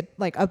 to see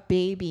a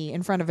baby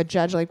in front of a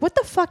judge. Like, what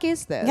the fuck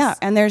is this? Yeah,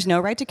 and there's no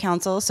right to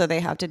counsel, so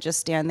they have to just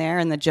stand there,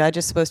 and the judge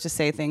is supposed to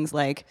say things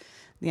like,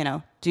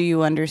 do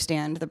you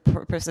understand the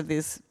purpose of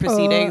these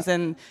proceedings?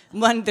 And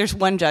there's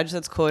one judge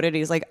that's quoted.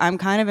 He's like, I'm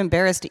kind of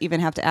embarrassed to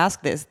even have to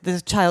ask this.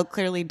 This child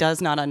clearly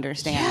does not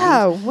understand.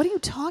 Yeah, what are you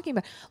talking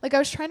about? Like, I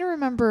was trying to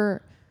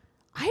remember.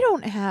 I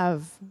don't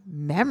have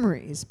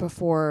memories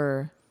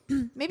before,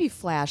 maybe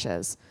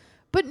flashes,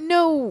 but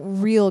no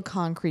real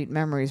concrete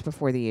memories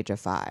before the age of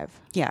 5.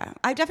 Yeah,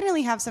 I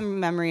definitely have some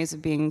memories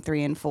of being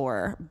 3 and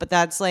 4, but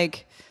that's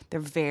like,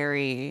 they're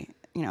very,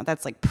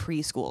 that's like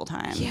preschool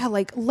time. Yeah,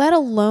 like, let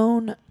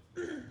alone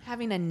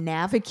having to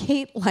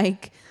navigate,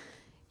 like,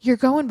 you're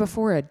going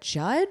before a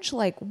judge?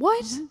 Like,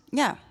 what?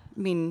 Yeah, I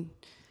mean,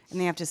 and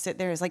they have to sit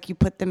there. It's like you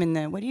put them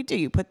in what do?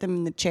 You put them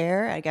in the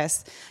chair, I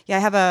guess. Yeah, I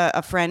have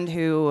a friend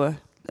who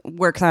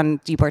works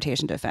on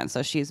deportation defense,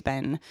 so she's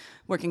been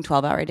working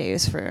 12-hour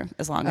days for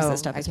as long as this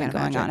stuff has been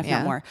going on, if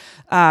not more,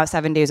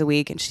 7 days a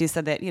week. And she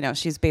said that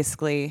she's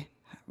basically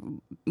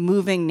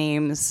moving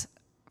names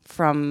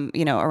from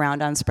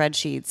around on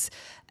spreadsheets,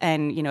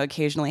 and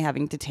occasionally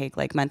having to take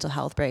like mental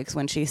health breaks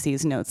when she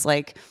sees notes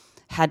like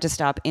had to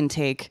stop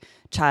intake,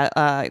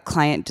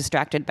 client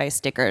distracted by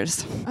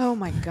stickers. Oh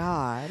my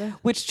God.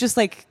 Which just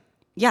like,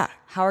 yeah,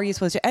 how are you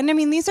supposed to? And I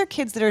mean, these are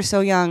kids that are so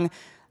young,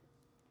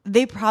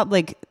 they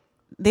probably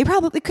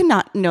could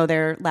not know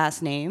their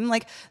last name.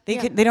 Like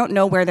they don't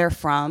know where they're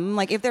from.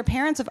 Like if their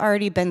parents have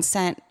already been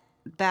sent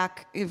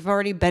back, have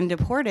already been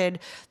deported,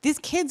 these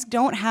kids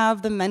don't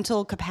have the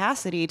mental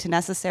capacity to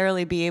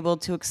necessarily be able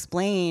to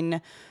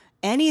explain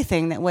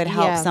anything that would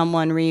help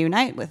someone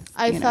reunite with.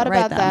 I thought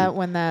about that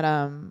when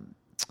that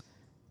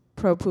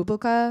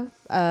ProPublica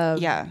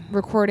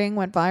recording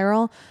went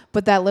viral,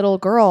 but that little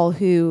girl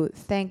who,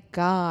 thank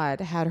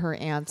God, had her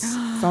aunt's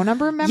phone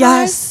number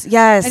memorized.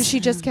 Yes. And she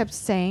just kept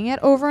saying it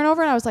over and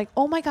over. And I was like,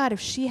 oh my God, if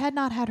she had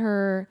not had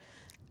her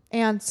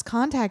aunt's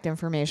contact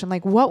information,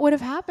 like what would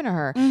have happened to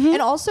her?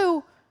 And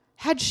also,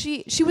 had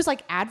she was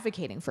like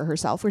advocating for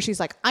herself, where she's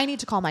like, I need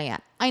to call my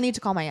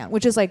aunt,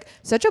 which is like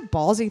such a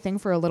ballsy thing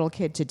for a little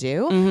kid to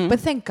do.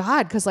 But thank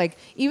God, because like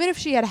even if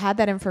she had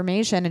that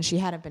information and she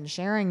hadn't been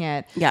sharing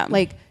it,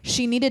 like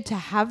she needed to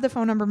have the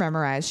phone number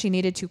memorized. She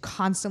needed to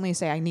constantly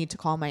say, I need to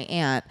call my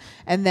aunt.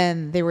 And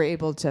then they were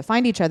able to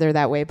find each other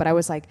that way. But I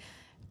was like,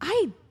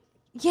 I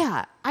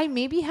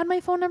maybe had my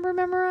phone number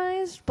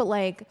memorized, but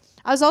like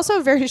I was also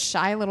a very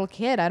shy little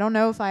kid. I don't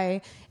know if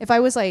I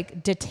was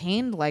like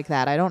detained like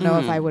that. I don't know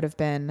if I would have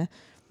been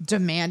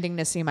demanding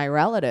to see my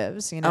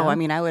relatives, Oh, I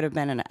mean, I would have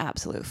been an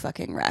absolute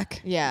fucking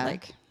wreck. Yeah.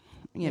 Like,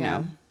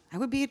 know, I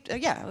would be,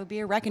 it would be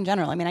a wreck in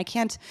general. I mean, I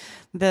can't,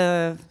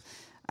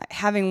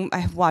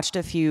 I've watched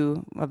a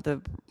few of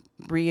the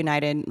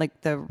reunited,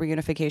 like the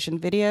reunification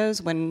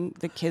videos when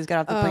the kids got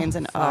off the planes,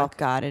 and oh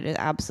God, it is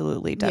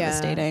absolutely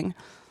devastating.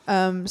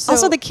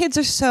 Also, the kids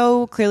are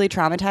so clearly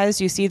traumatized.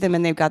 You see them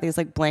and they've got these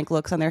like blank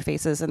looks on their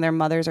faces, and their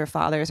mothers or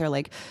fathers are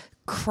like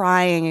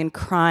crying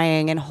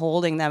and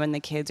holding them, and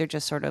the kids are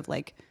just sort of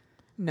like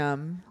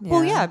numb. Yeah.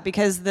 Well, yeah,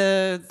 because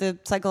the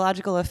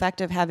psychological effect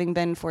of having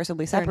been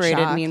forcibly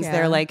separated means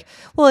they're like,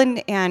 well,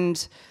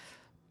 and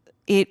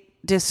it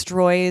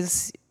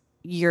destroys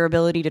your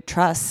ability to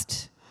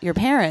trust your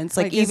parents.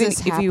 Like even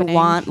if you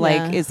want,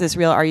 like, is this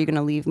real? Are you going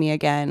to leave me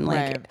again?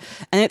 Like,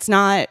 and it's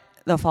not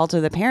the fault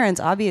of the parents,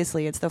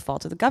 obviously it's the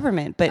fault of the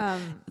government, but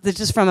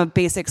just from a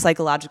basic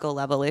psychological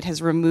level, it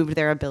has removed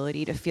their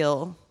ability to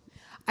feel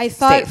I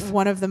thought safe.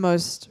 one of the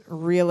most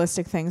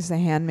realistic things The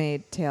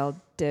Handmaid's Tale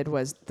did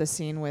was the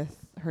scene with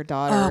her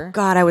daughter. Oh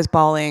God, I was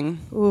bawling.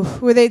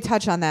 Oof, where they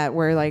touch on that,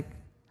 where like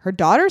her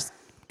daughter's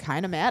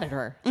kind of mad at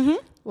her.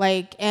 Mm-hmm.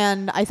 Like,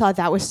 and I thought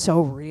that was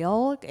so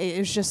real. It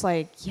was just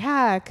like,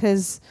 yeah,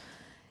 because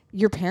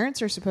your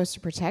parents are supposed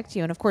to protect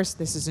you. And of course,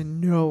 this is in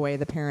no way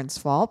the parents'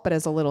 fault. But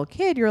as a little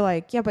kid, you're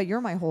like, yeah, but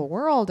you're my whole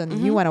world.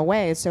 And you went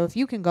away. So if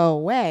you can go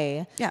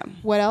away,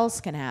 what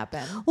else can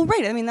happen? Well,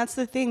 right. I mean, that's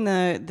the thing.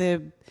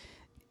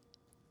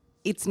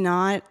 It's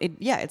not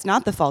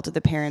the fault of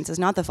the parents. It's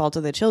not the fault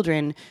of the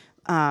children.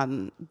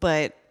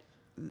 But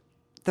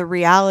the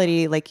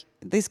reality, like,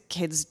 these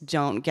kids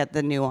don't get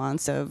the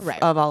nuance of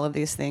all of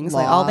these things.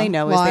 Like, all they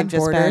know is they've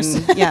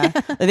just been,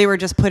 they were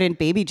just put in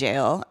baby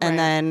jail and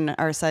then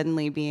are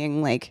suddenly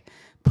being like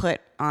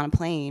put on a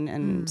plane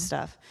and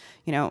stuff.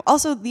 You know,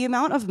 also the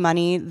amount of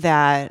money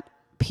that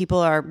people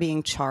are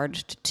being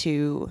charged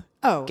to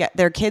get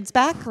their kids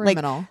back.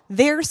 Criminal. Like,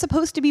 they're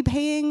supposed to be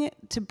paying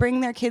to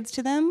bring their kids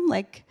to them.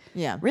 Like,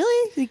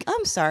 really? Like,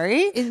 I'm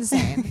sorry.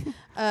 Insane.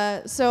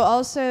 So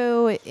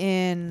also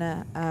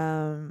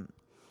in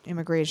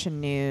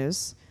immigration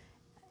news,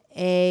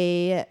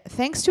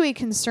 thanks to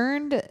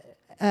concerned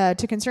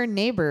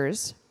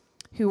neighbors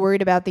who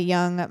worried about the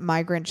young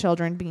migrant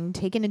children being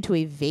taken into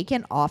a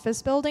vacant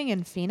office building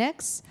in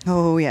Phoenix.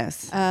 Oh,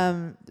 yes.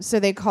 So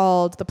they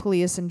called the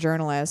police and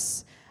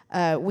journalists.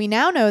 We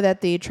now know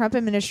that the Trump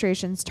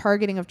administration's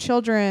targeting of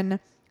children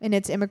in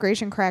its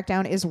immigration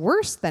crackdown is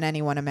worse than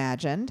anyone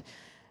imagined.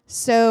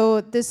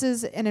 So this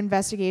is an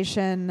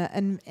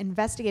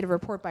investigative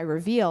report by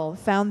Reveal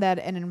found that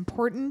an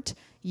important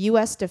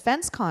U.S.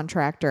 defense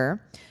contractor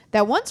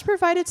that once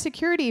provided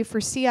security for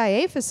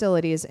CIA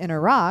facilities in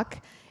Iraq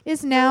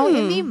is now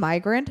in the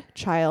migrant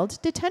child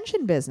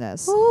detention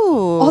business.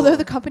 Ooh. Although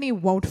the company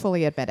won't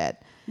fully admit it.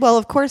 Well,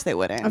 of course they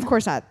wouldn't. Of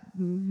course not.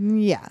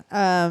 Yeah.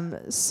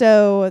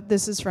 So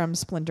this is from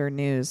Splinter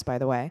News, by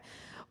the way.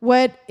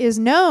 What is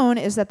known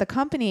is that the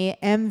company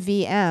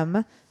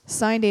MVM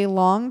signed a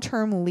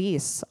long-term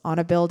lease on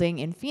a building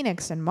in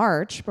Phoenix in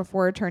March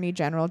before Attorney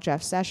General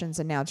Jeff Sessions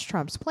announced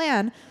Trump's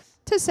plan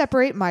to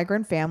separate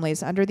migrant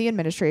families under the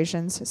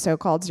administration's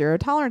so-called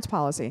zero-tolerance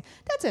policy.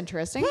 That's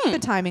interesting, the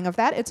timing of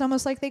that. It's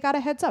almost like they got a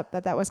heads up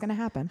that was going to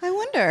happen. I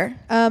wonder.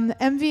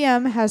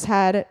 MVM has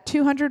had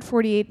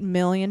 $248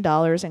 million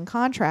in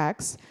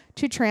contracts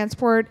to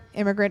transport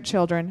immigrant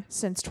children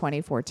since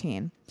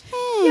 2014.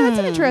 Yeah, it's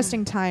an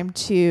interesting time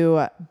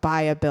to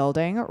buy a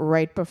building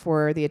right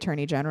before the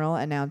Attorney General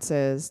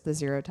announces the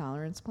zero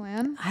tolerance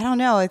plan. I don't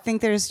know. I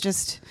think there's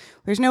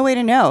no way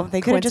to know. They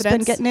could have just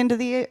been getting into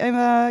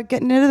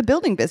the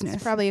building business.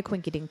 It's probably a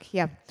quinky dink.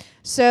 Yeah.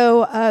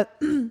 So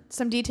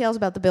some details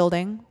about the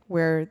building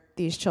where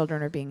these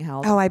children are being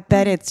held. Oh, I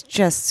bet it's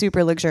just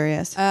super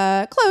luxurious.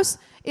 Close.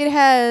 It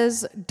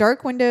has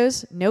dark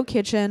windows, no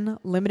kitchen,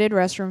 limited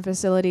restroom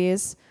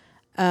facilities.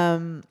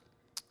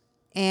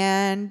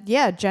 And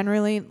yeah,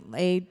 generally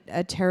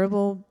a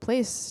terrible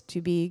place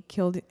to be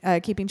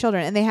keeping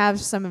children. And they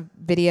have some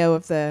video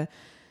of the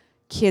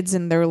kids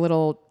in their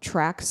little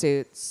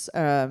tracksuits.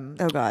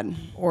 Oh God.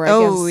 Or I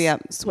guess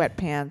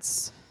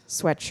sweatpants,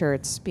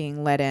 sweatshirts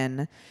being let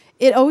in.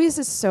 It always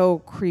is so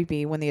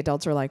creepy when the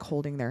adults are like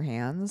holding their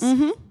hands.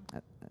 Mm-hmm.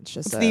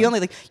 It's the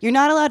only you're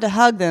not allowed to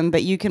hug them,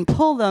 but you can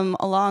pull them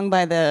along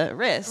by the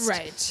wrist.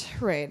 Right.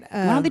 Why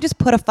don't they just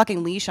put a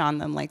fucking leash on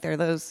them like they're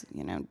those,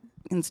 and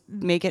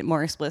make it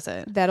more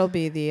explicit? That'll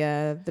be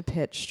the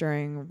pitch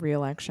during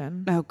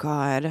re-election. Oh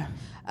God.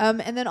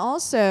 And then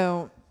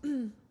also,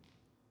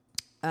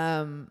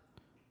 in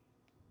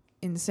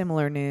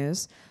similar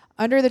news,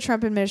 under the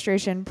Trump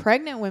administration,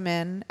 pregnant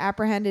women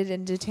apprehended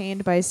and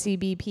detained by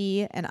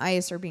CBP and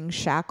ICE are being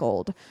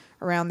shackled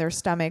around their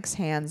stomachs,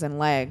 hands, and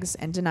legs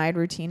and denied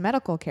routine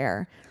medical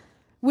care,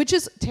 which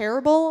is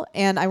terrible.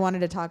 And I wanted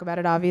to talk about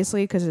it,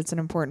 obviously, because it's an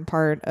important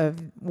part of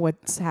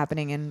what's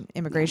happening in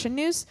immigration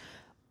news.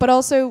 But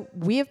also,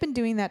 we have been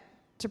doing that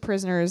to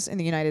prisoners in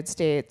the United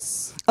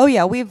States. Oh,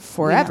 yeah. We've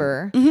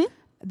forever. Mm-hmm.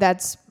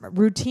 That's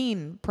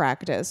routine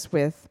practice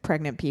with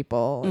pregnant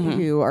people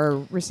who are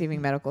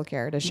receiving medical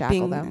care to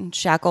shackle them. Being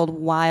shackled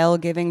while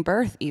giving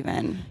birth,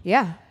 even.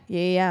 Yeah.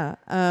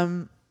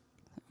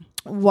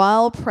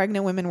 While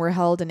pregnant women were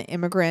held in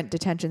immigrant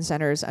detention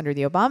centers under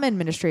the Obama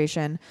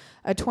administration,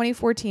 a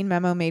 2014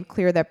 memo made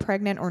clear that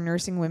pregnant or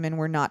nursing women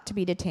were not to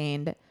be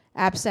detained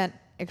absent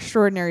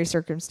extraordinary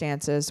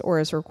circumstances or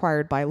as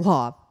required by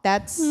law.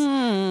 That's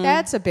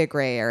a big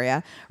gray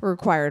area,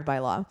 required by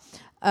law.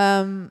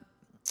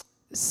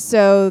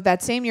 So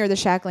that same year, the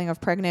shackling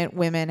of pregnant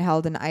women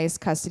held in ICE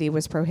custody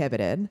was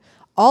prohibited.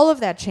 All of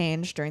that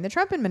changed during the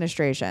Trump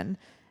administration.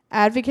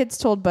 Advocates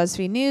told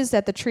BuzzFeed News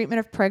that the treatment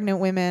of pregnant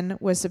women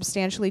was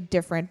substantially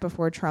different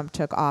before Trump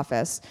took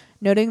office,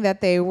 noting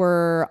that they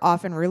were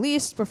often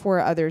released before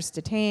other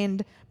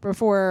detainees,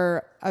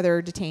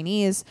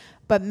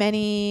 but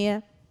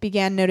many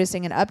began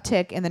noticing an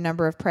uptick in the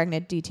number of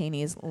pregnant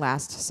detainees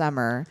last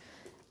summer.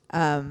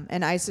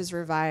 And ICE's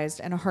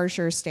revised and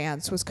harsher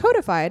stance was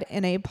codified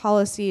in a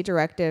policy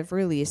directive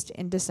released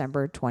in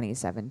December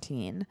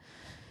 2017.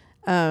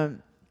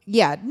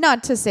 Yeah,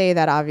 not to say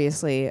that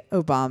obviously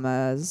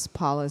Obama's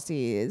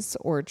policies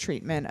or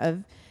treatment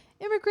of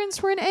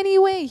immigrants were in any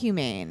way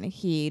humane.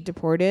 He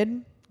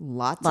deported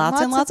lots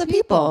and lots of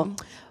people.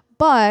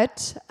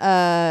 But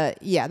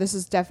yeah, this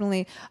is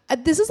definitely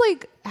this is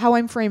like how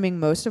I'm framing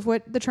most of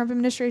what the Trump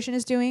administration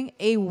is doing,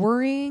 a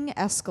worrying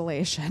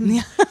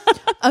escalation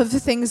of the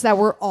things that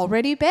were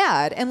already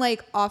bad. And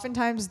like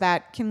oftentimes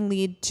that can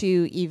lead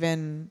to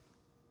even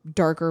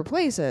darker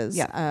places,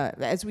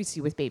 as we see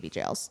with baby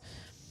jails.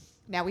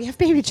 Now we have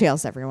baby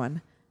jails,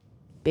 everyone.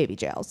 Baby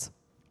jails.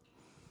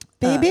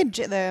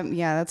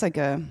 That's like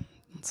a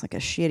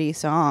shitty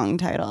song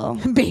title.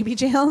 Baby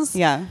jails?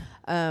 Yeah.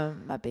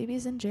 My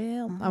baby's in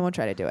jail. I won't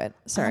try to do it.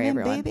 Sorry, I'm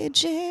everyone. in baby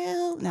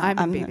jail. No, I'm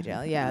in baby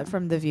jail. Yeah,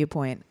 from the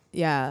viewpoint.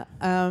 Yeah.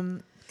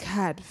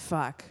 God,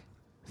 fuck.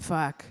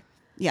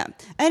 Yeah.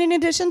 And in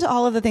addition to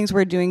all of the things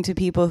we're doing to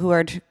people who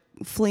are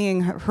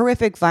fleeing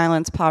horrific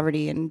violence,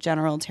 poverty, and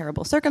general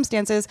terrible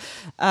circumstances,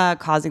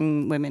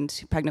 causing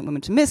pregnant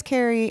women to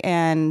miscarry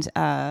and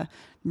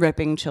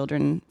ripping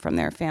children from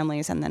their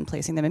families and then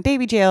placing them in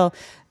baby jail,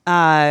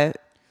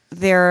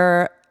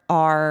 there's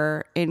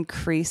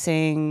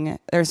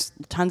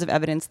tons of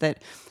evidence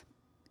that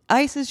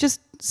ICE is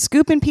just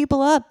scooping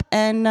people up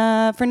and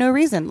for no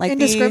reason, like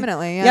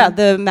indiscriminately.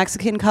 The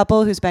Mexican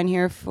couple who's been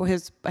here for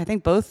I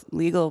think both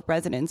legal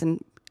residents,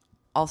 and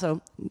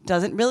also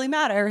doesn't really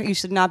matter. You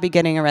should not be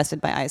getting arrested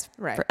by ICE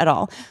at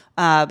all.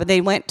 But they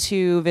went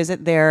to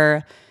visit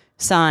their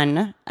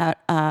son at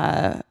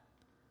a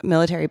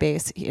military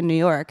base in New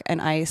York, and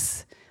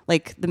ICE,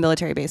 like the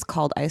military base,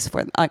 called ICE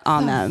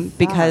on them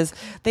because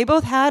they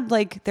both had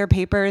like their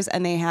papers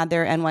and they had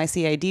their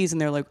NYC IDs,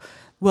 and they're like,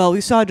 well,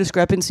 we saw a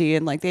discrepancy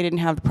and like they didn't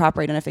have the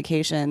proper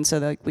identification,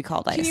 so we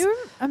called ICE. Can you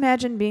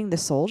imagine being the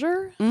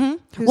soldier?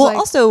 Mm-hmm. Well,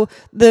 also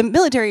the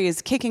military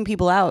is kicking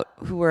people out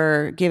who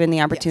were given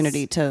the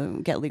opportunity to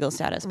get legal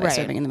status by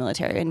serving in the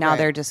military, and now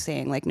they're just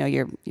saying like, no,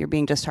 you're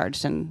being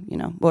discharged, and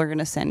we're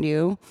gonna send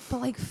you. But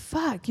like,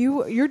 fuck,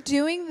 you're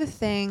doing the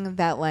thing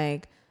that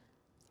like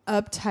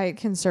uptight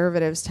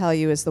conservatives tell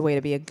you is the way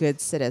to be a good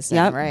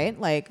citizen,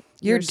 right? Like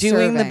you're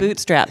doing the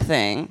bootstrap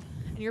thing,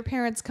 and your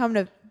parents come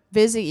to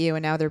visit you,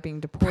 and now they're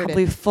being deported.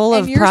 Probably full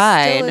of you're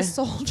pride. Still a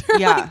soldier.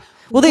 Yeah. Like,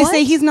 well, they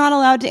say he's not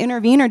allowed to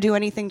intervene or do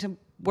anything to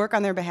work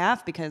on their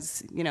behalf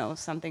because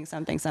something.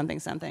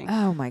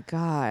 Oh my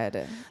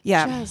God.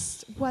 Yeah.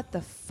 Just what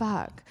the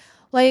fuck?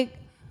 Like,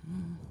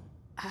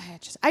 I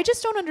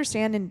just don't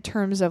understand in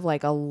terms of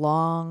like a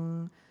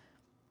long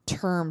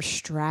term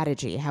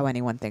strategy how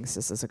anyone thinks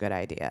this is a good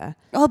idea.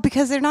 Oh,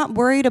 because they're not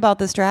worried about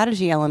the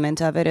strategy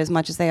element of it as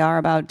much as they are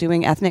about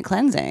doing ethnic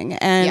cleansing.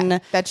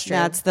 And that's true.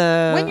 That's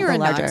when you're a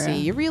Nazi,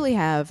 you really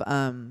have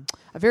a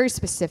very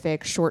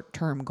specific short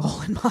term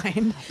goal in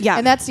mind. Yeah.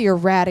 And that's the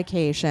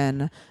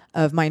eradication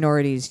of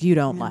minorities you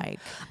don't like.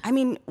 I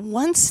mean,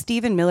 once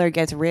Stephen Miller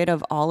gets rid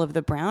of all of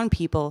the brown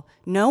people,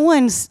 no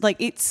one's like,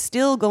 it's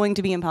still going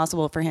to be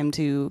impossible for him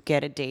to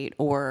get a date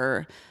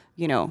or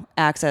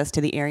access to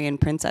the Aryan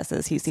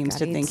princesses he seems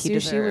to think he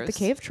deserves. Sushi with the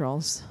cave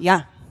trolls.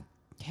 Yeah.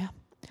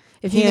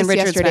 If you missed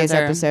yesterday's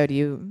episode,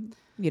 you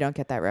don't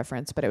get that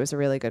reference, but it was a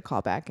really good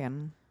callback,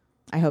 and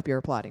I hope you're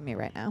applauding me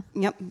right now.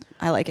 Yep,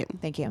 I like it.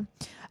 Thank you.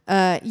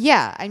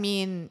 I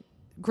mean,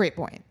 great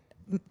point.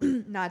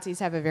 Nazis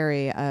have a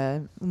very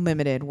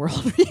limited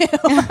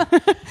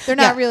worldview. They're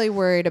not really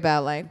worried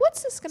about like,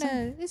 is this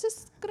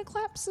gonna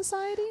collapse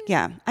society?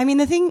 Yeah. I mean,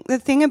 the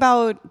thing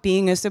about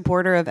being a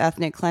supporter of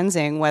ethnic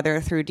cleansing,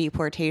 whether through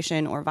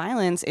deportation or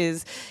violence,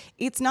 is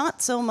it's not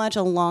so much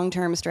a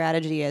long-term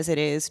strategy as it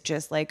is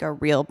just like a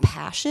real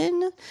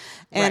passion.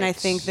 And I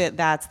think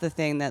that's the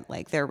thing that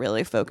like they're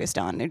really focused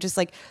on. They're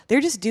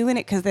just doing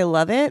it because they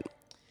love it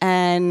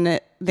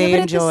and they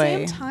enjoy.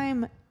 At the same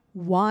time,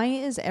 why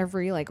is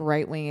every like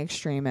right-wing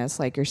extremist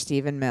like your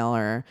Stephen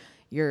Miller,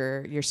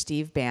 your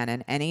Steve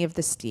Bannon, any of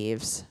the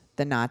Steves,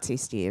 the Nazi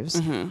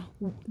Steves,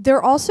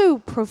 they're also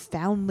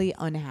profoundly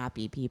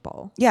unhappy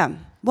people. Yeah.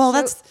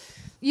 Well,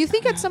 you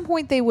think at some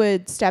point they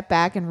would step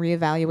back and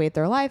reevaluate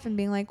their life and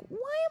being like,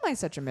 why am I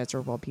such a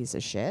miserable piece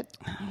of shit?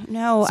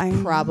 No,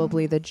 it's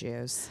probably the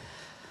Jews.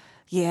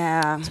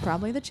 Yeah. It's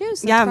probably the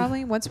Jews. That's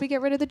probably once we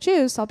get rid of the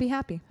Jews, I'll be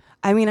happy.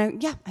 I mean,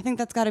 I think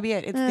that's got to be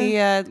it. It's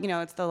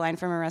it's the line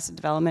from Arrested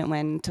Development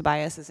when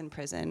Tobias is in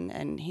prison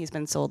and he's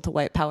been sold to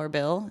White Power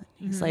Bill.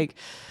 He's like,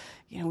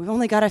 we've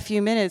only got a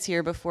few minutes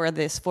here before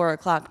this 4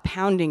 o'clock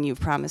pounding you've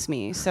promised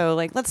me. So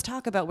like, let's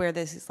talk about where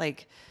this is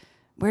like,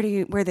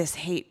 where this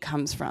hate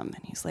comes from.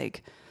 And he's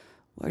like,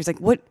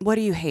 what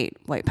do you hate,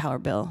 White Power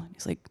Bill?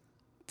 He's like,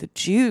 the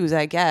Jews,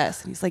 I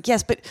guess. And he's like,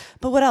 yes, but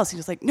what else? He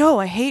was like, no,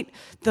 I hate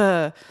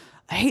the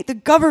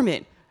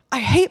government. I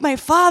hate my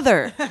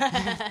father.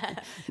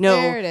 No,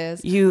 there it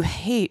is. You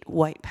hate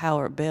White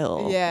Power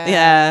Bill.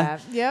 Yeah.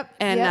 Yep.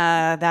 And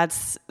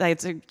that's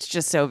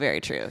just so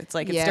very true. It's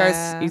like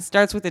it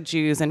starts with the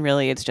Jews, and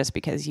really it's just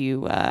because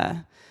you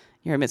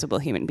you're a miserable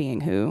human being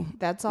who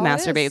That's all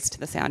masturbates to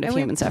the sound of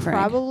human suffering.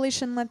 Probably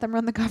shouldn't let them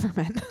run the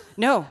government.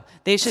 No,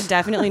 they should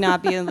definitely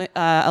not be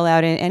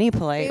allowed in any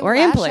polite or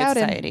impolite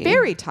society. In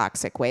very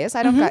toxic ways.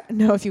 I don't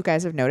know if you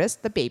guys have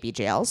noticed the baby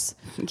jails.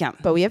 Yeah.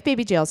 But we have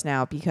baby jails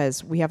now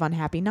because we have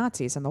unhappy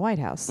Nazis in the White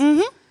House.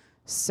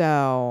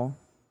 So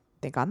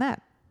think on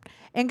that.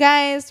 And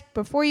guys,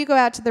 before you go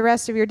out to the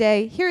rest of your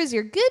day, here is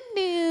your good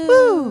news.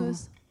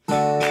 Woo.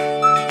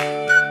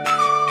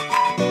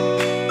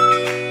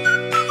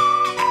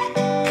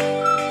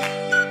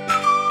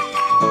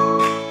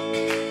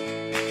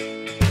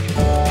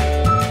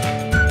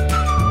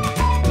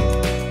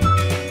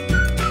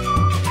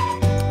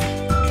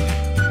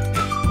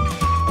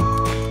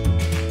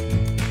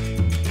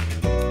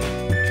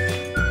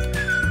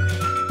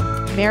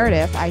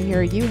 Meredith, I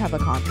hear you have a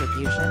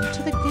contribution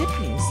to the good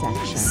news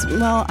section.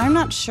 Well, I'm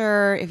not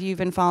sure if you've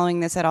been following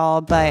this at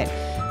all, but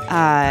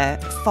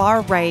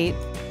far-right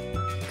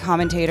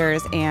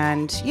commentators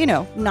and,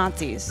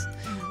 Nazis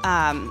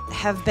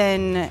have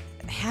been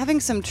having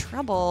some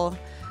trouble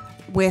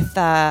with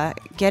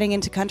getting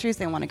into countries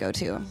they want to go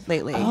to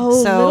lately.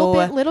 Oh, so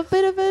little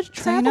bit of a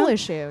travel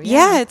issue.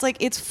 Yeah,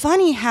 it's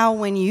funny how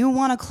when you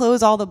want to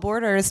close all the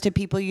borders to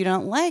people you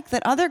don't like,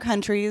 that other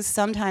countries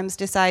sometimes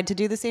decide to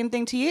do the same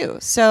thing to you.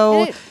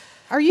 So,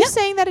 are you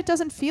saying that it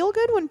doesn't feel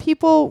good when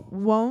people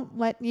won't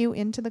let you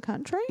into the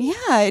country?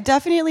 Yeah, it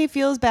definitely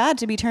feels bad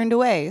to be turned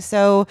away.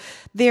 So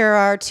there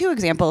are two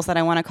examples that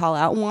I want to call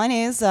out. One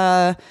is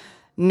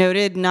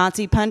noted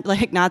Nazi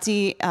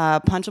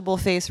punchable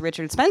face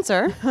Richard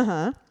Spencer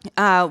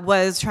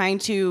was trying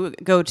to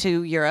go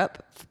to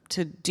Europe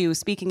to do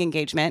speaking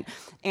engagement,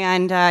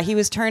 and he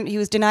was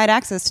denied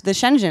access to the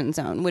Schengen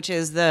zone, which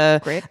is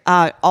the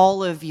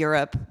all of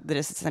Europe that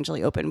is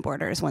essentially open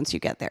borders once you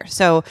get there.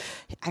 So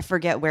I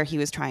forget where he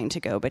was trying to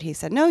go, but he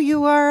said, "No,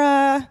 you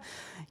are."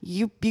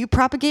 You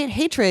propagate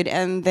hatred,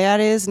 and that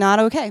is not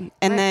okay.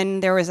 And then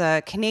there was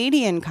a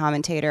Canadian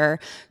commentator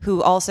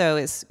who also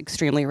is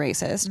extremely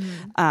racist,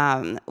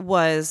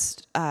 was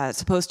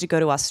supposed to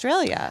go to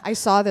Australia. I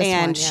saw this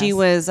and one, she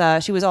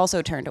was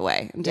also turned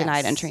away and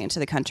denied entry into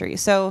the country.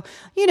 So,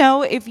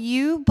 if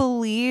you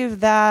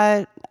believe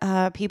that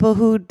people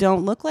who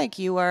don't look like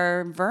you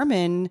are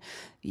vermin,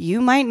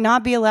 you might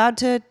not be allowed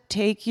to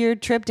take your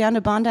trip down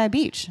to Bondi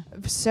Beach.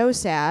 So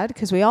sad,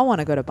 because we all want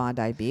to go to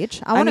Bondi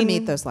Beach. I want to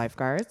meet those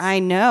lifeguards. I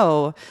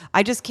know.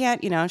 I just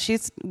can't,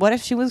 what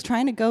if she was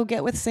trying to go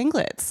get with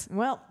singlets?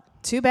 Well,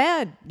 too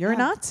bad. You're a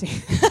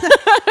Nazi.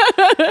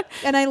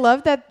 And I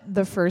love that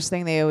the first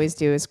thing they always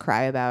do is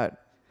cry about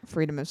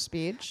freedom of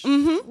speech,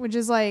 which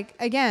is like,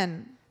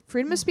 again,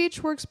 freedom of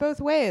speech works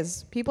both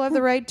ways. People have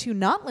the right to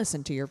not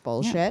listen to your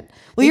bullshit. Yeah.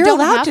 Well, you're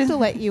allowed to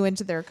let you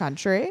into their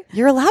country.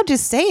 You're allowed to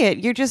say it.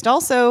 You're just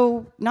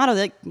also not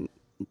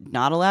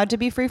allowed to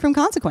be free from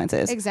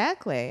consequences.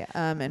 Exactly.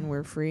 And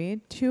we're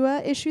free to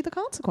issue the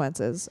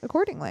consequences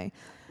accordingly.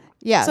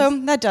 Yeah. So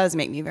that does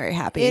make me very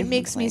happy. It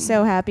makes me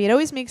so happy. It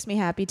always makes me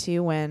happy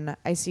too when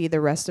I see the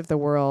rest of the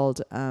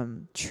world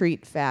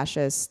treat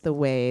fascists the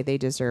way they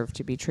deserve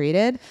to be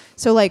treated.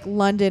 So like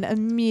London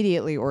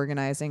immediately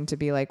organizing to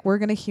be like, we're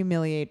going to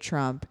humiliate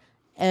Trump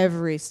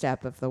every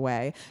step of the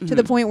way, to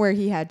the point where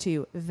he had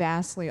to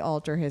vastly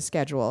alter his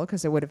schedule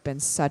because it would have been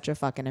such a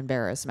fucking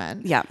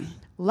embarrassment. Yeah.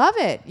 Love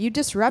it. You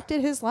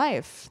disrupted his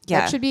life.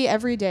 Yeah. That should be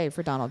every day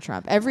for Donald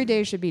Trump. Every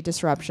day should be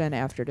disruption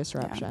after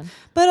disruption. Yeah.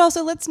 But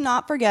also, let's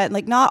not forget,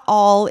 not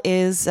all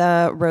is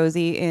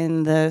rosy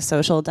in the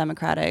social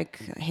democratic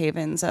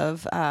havens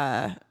of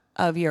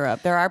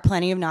Europe. There are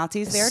plenty of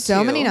Nazis there too.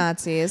 So many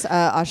Nazis.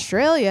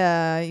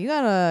 Australia, you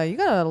got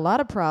a lot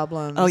of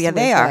problems. Oh yeah,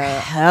 they are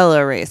hella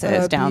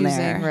racist down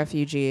there. Abusing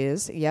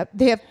refugees. Yep,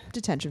 they have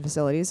detention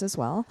facilities as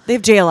well. They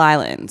have jail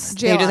islands.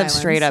 They just have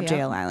straight up yep.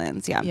 jail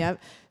islands. Yeah.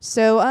 Yep.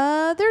 So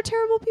there are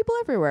terrible people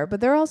everywhere,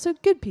 but there are also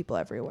good people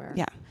everywhere.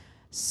 Yeah.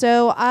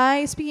 So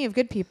speaking of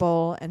good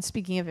people and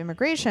speaking of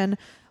immigration,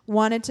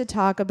 wanted to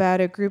talk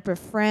about a group of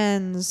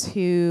friends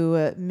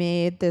who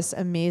made this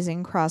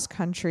amazing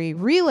cross-country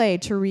relay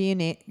to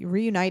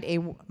reunite a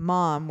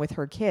mom with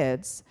her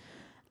kids.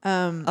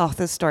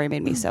 This story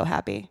made me so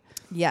happy.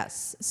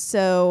 Yes.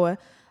 So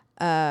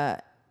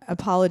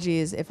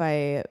apologies if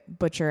I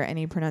butcher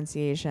any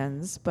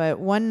pronunciations, but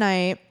one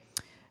night,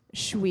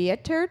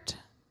 Schwietert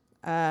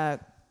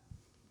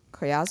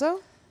Koyazo?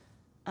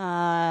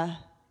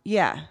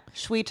 Yeah.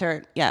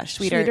 Schwietert. Yeah,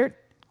 Schwietert.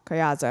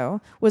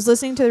 Koyazo was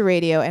listening to the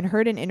radio and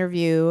heard an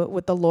interview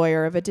with the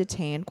lawyer of a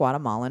detained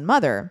Guatemalan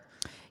mother.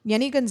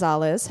 Yenny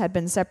Gonzalez had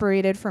been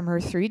separated from her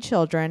 3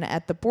 children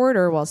at the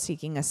border while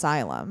seeking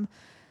asylum.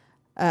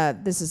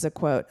 This is a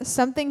quote.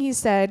 "Something he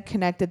said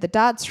connected the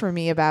dots for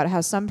me about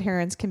how some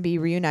parents can be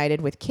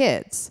reunited with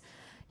kids.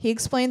 He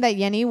explained that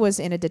Yenny was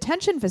in a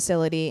detention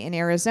facility in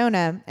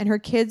Arizona and her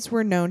kids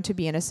were known to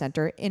be in a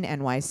center in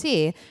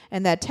NYC,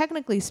 and that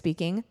technically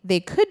speaking, they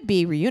could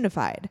be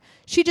reunified.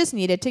 She just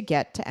needed to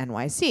get to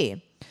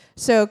NYC.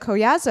 So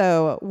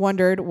Koyazo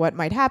wondered what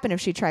might happen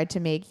if she tried to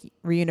make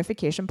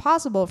reunification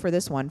possible for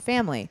this one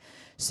family.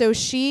 So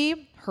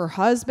she, her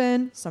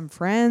husband, some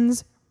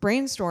friends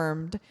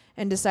brainstormed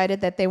and decided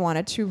that they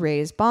wanted to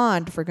raise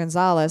bond for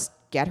Gonzalez,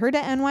 get her to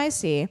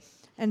NYC,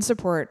 and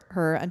support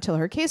her until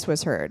her case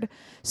was heard.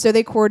 So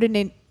they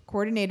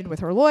coordinated with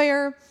her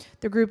lawyer.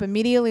 The group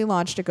immediately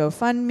launched a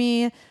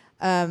GoFundMe.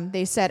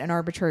 They set an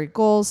arbitrary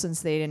goal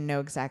since they didn't know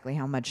exactly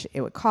how much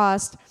it would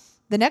cost.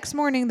 The next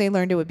morning, they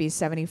learned it would be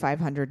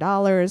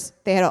 $7,500.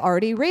 They had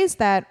already raised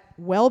that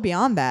well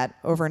beyond that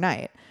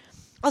overnight.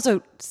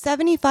 Also,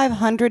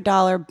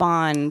 $7,500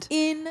 bond.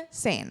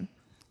 Insane.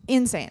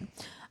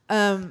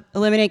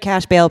 Eliminate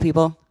cash bail,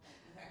 people.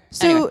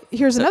 So anyway,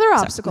 here's another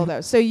obstacle,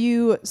 though. So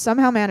you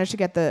somehow managed to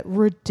get the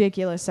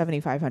ridiculous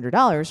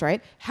 $7,500,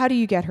 right? How do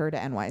you get her to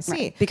NYC?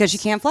 Right, because she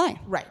can't fly.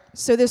 Right.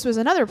 So this was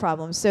another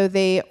problem. So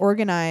they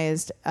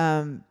organized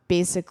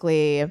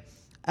basically,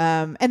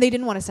 and they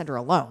didn't want to send her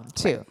alone,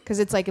 too. Because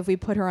it's like if we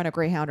put her on a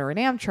Greyhound or an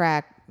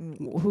Amtrak,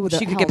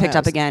 she could get picked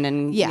up again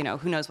and,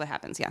 who knows what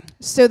happens. Yeah.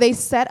 So they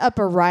set up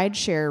a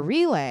rideshare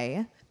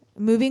relay,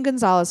 moving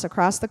Gonzalez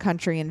across the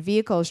country in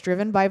vehicles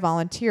driven by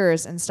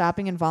volunteers and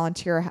stopping in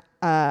volunteer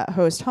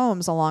host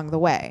homes along the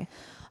way.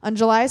 On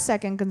July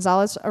 2nd,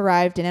 Gonzalez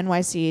arrived in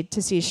NYC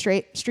to see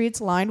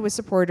streets lined with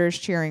supporters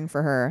cheering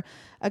for her.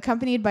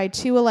 Accompanied by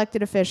 2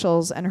 elected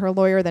officials and her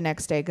lawyer the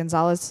next day,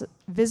 Gonzalez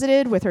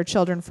visited with her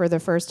children for the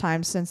first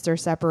time since their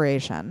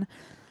separation.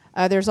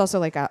 There's also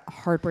like a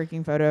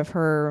heartbreaking photo of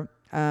her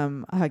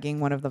hugging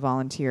one of the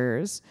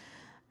volunteers.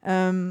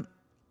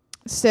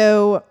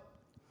 So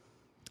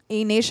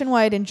a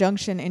nationwide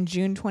injunction in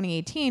June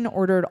 2018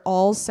 ordered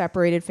all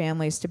separated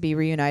families to be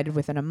reunited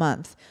within a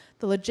month.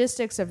 The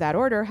logistics of that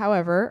order,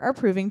 however, are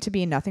proving to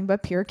be nothing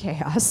but pure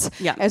chaos,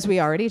 as we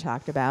already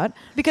talked about.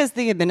 Because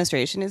the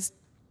administration is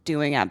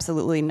doing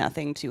absolutely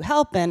nothing to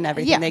help and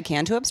everything they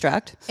can to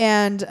obstruct.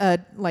 And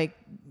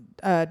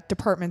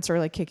departments are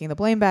like kicking the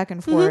blame back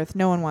and forth. Mm-hmm.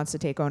 No one wants to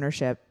take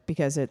ownership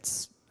because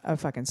it's a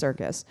fucking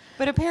circus.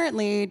 But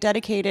apparently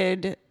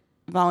dedicated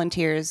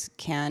volunteers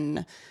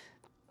can,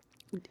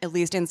 at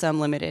least in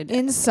some limited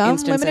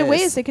limited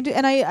ways, they can do.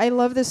 And I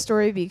love this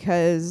story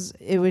because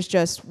it was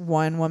just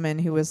one woman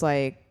who was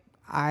like,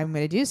 I'm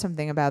going to do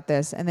something about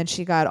this. And then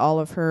she got all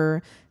of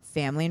her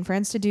family and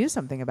friends to do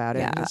something about it.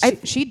 Yeah,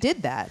 she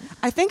did that.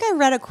 I think I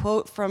read a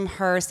quote from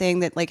her saying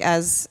that, like,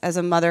 as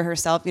a mother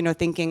herself,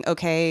 thinking,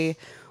 okay,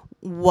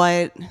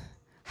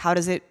 how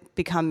does it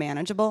become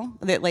manageable?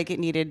 That, like,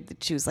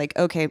 she was like,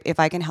 okay, if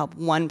I can help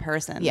one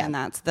person, then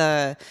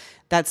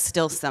that's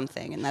still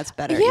something, and that's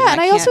better. Yeah, and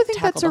I also think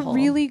that's a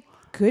really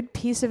good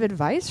piece of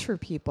advice for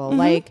people. Mm-hmm.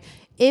 Like,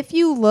 if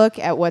you look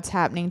at what's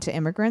happening to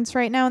immigrants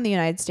right now in the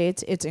United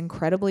States, it's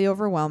incredibly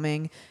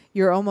overwhelming.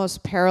 You're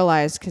almost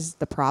paralyzed because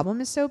the problem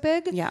is so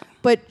big. Yeah.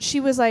 But she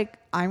was like,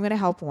 I'm going to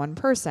help one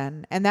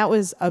person. And that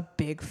was a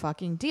big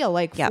fucking deal.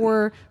 Like,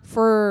 for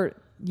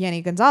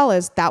Yenny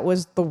Gonzalez, that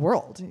was the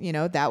world.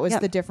 That was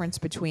the difference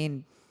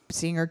between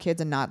seeing her kids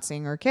and not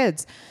seeing her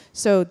kids.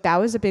 So that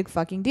was a big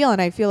fucking deal.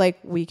 And I feel like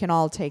we can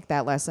all take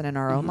that lesson in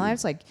our own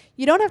lives. Like,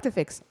 you don't have to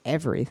fix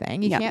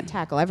everything. You can't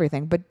tackle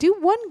everything, but do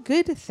one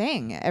good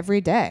thing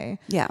every day.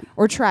 Yeah.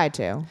 Or try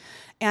to.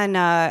 And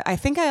I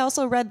think I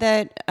also read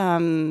that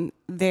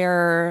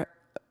they're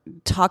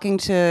talking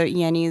to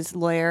Yenny's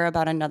lawyer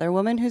about another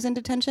woman who's in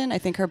detention. I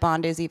think her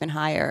bond is even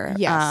higher.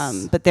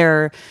 Yes. But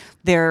they're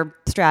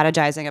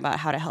strategizing about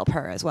how to help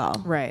her as well.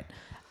 Right.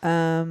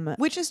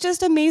 Which is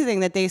just amazing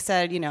that they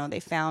said, they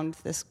found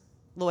this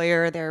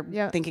lawyer,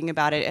 they're thinking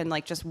about it, and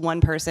like just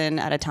one person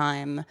at a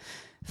time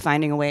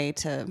finding a way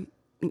to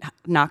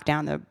knock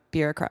down the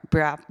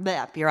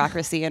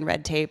bureaucracy and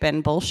red tape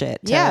and bullshit.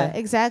 Yeah,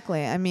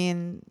 exactly. I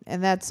mean,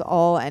 and that's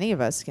all any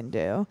of us can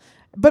do.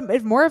 But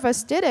if more of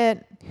us did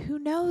it, who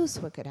knows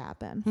what could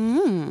happen?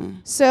 Mm.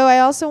 So I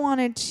also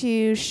wanted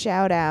to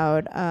shout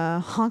out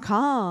Hong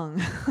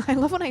Kong. I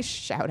love when I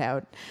shout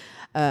out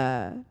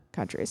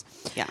countries.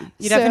 Yeah,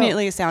 you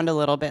definitely sound a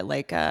little bit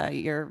like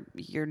you're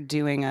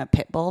doing a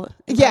pit bull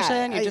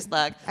impression. You're just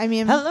like,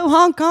 hello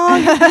Hong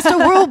Kong, Mr.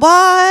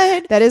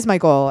 Worldwide. That is my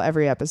goal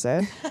every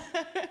episode.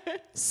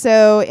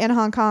 So in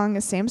Hong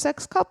Kong,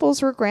 same-sex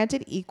couples were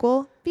granted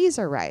equal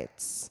visa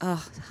rights.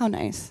 Oh, how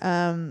nice.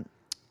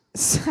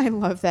 So I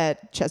love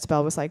that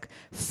Jezebel was like,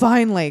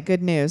 finally,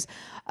 good news.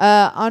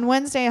 On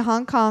Wednesday,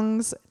 Hong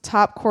Kong's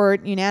top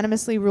court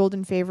unanimously ruled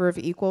in favor of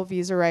equal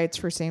visa rights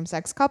for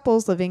same-sex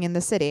couples living in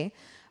the city.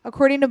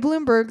 According to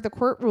Bloomberg, the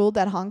court ruled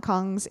that Hong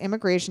Kong's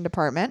immigration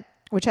department,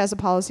 which has a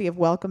policy of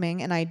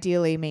welcoming and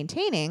ideally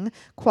maintaining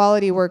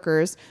quality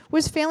workers,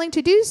 was failing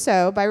to do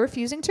so by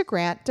refusing to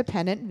grant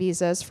dependent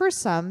visas for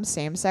some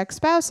same-sex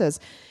spouses.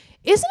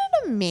 Isn't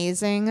it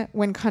amazing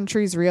when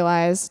countries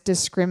realize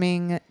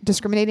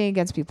discriminating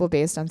against people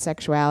based on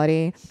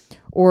sexuality,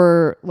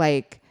 or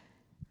like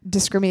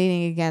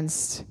discriminating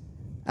against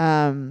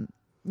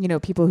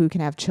people who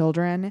can have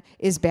children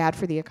is bad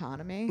for the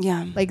economy?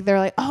 Yeah. Like, they're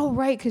like, oh,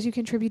 right, because you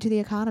contribute to the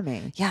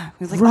economy. Yeah. It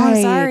was like, right.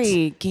 Oh,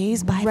 sorry,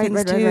 gays buy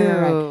things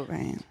too.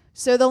 Right.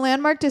 So the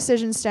landmark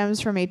decision stems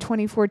from a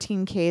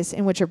 2014 case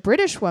in which a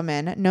British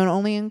woman, known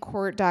only in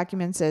court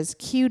documents as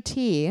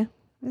QT,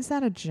 is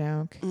that a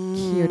joke?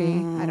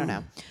 Cutie? I don't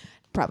know.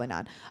 Probably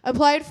not.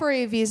 Applied for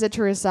a visa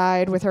to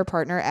reside with her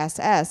partner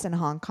SS in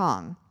Hong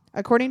Kong.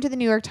 According to the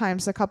New York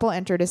Times, the couple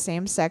entered a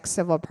same-sex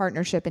civil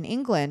partnership in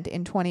England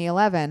in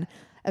 2011,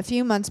 a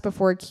few months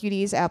before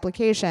QT's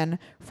application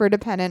for a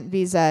dependent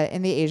visa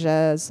in the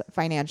Asia's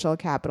financial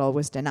capital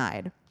was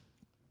denied.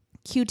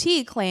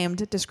 QT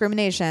claimed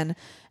discrimination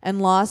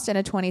and lost in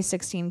a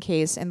 2016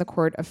 case in the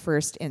Court of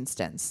First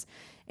Instance.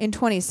 In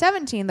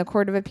 2017, the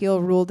Court of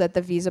Appeal ruled that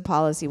the visa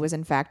policy was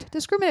in fact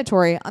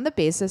discriminatory on the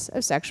basis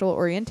of sexual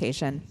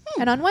orientation,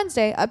 and on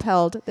Wednesday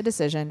upheld the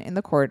decision in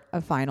the Court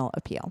of Final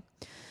Appeal.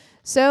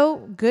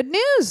 So, good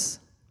news.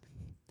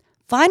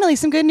 Finally,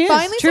 some good news.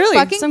 Finally,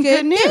 Truly, some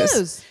good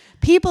news.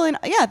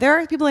 There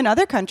are people in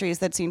other countries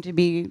that seem to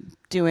be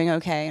doing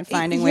okay and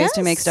finding ways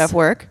to make stuff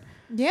work.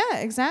 Yeah,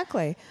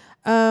 exactly.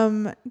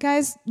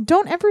 Guys,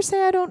 don't ever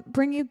say I don't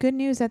bring you good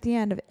news at the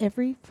end of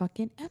every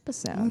fucking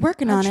episode. I'm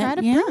working on it. I try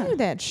to bring you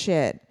that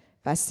shit.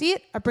 If I see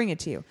it, I bring it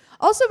to you.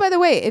 Also, by the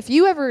way, if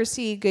you ever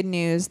see good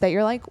news that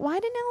you're like, why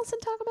didn't Allison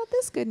talk about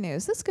this good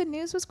news? This good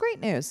news was great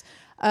news.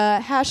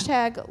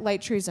 Hashtag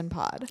Light Treason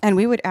pod. And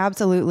we would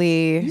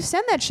absolutely... You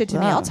send that shit to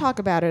me. I'll talk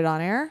about it on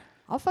air.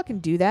 I'll fucking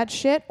do that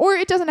shit. Or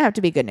it doesn't have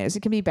to be good news.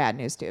 It can be bad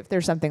news too. If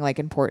there's something like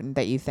important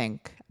that you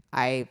think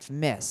I've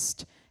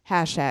missed.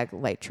 Hashtag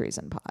Light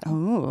Treason pod.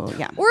 Oh,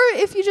 yeah. Or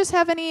if you just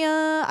have any,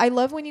 I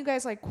love when you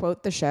guys like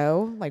quote the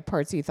show, like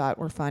parts you thought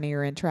were funny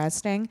or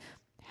interesting.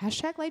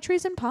 Hashtag Light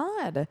Treason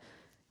pod.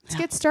 Let's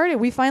get started.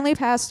 We finally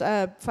passed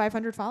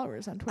 500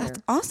 followers on Twitter.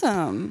 That's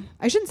awesome.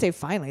 I shouldn't say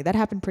finally. That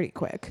happened pretty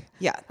quick.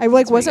 Yeah. I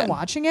wasn't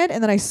watching it,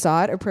 and then I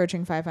saw it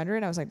approaching 500,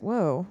 and I was like,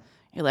 whoa.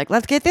 You're like,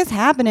 let's get this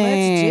happening.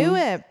 Let's do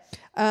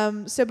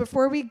it. So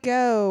before we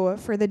go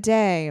for the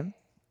day,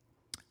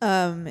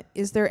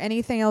 is there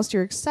anything else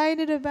you're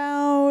excited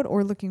about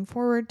or looking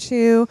forward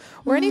to,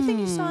 or anything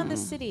you saw in the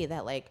city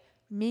that like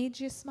made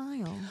you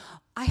smile?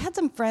 I had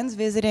some friends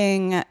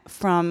visiting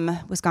from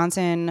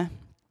Wisconsin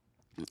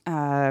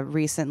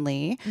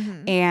recently,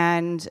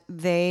 and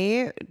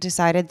they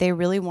decided they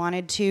really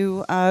wanted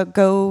to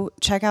go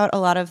check out a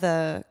lot of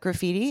the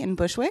graffiti in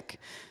Bushwick.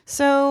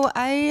 So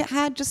I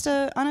had just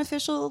an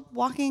unofficial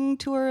walking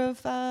tour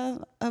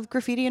of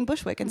graffiti in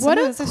Bushwick, and some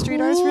of the street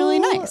art is really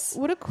nice.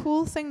 What a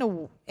cool thing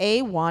to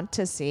want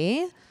to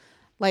see.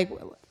 Like,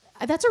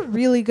 that's a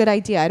really good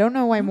idea. I don't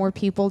know why more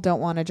people don't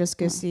want to just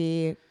go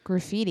see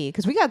graffiti,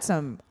 because we got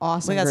some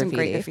awesome graffiti. Some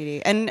great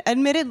graffiti. And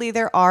admittedly,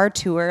 there are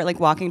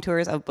walking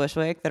tours of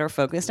Bushwick that are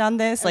focused on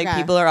this. Like,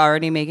 people are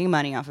already making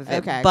money off of it.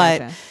 Okay, but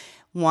gotcha.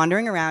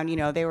 Wandering around,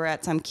 they were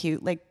at some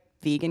cute, like,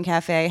 vegan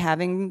cafe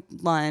having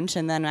lunch,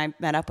 and then I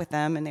met up with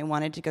them, and they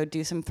wanted to go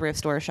do some thrift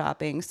store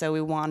shopping. So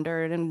we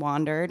wandered,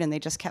 and they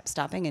just kept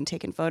stopping and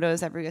taking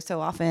photos every so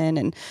often,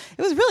 and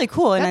it was really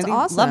cool. And That's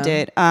awesome. Loved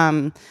it.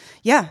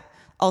 Yeah.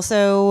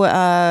 Also,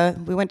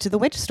 we went to the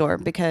witch store,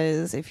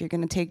 because if you're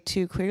going to take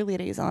two queer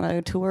ladies on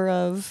a tour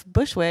of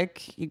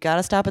Bushwick, you got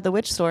to stop at the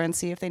witch store and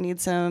see if they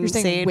need some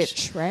sage. Saying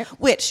witch, right?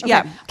 Witch, okay.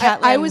 Yeah.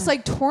 I was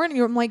like torn.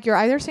 I'm like, you're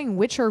either saying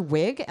witch or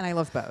wig, and I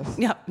love both.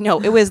 Yeah,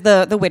 no, it was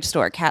the witch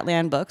store,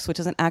 Catland Books, which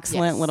is an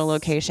excellent little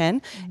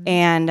location.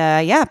 And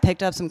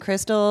picked up some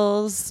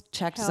crystals,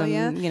 checked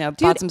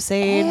bought some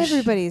sage.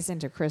 Everybody's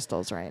into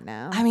crystals right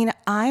now. I mean,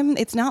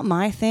 it's not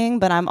my thing,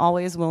 but I'm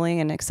always willing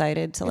and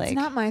excited to It's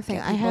not my thing.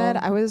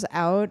 I was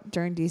out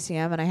during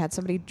DCM, and I had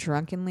somebody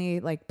drunkenly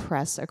like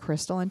press a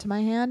crystal into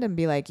my hand and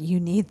be like, "You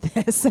need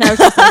this," and I was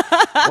just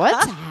like,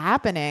 "What's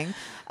happening?"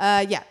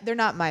 They're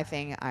not my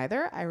thing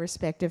either. I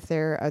respect if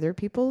they're other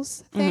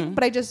people's thing,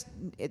 but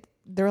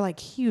they're like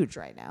huge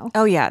right now.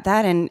 Oh yeah,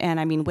 that and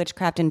I mean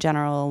witchcraft in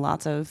general,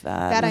 lots of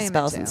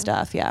spells and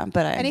stuff. Yeah,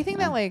 but anything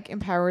that like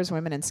empowers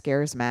women and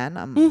scares men,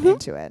 I'm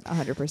into it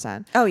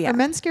 100%. Oh yeah, are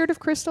men scared of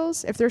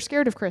crystals? If they're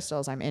scared of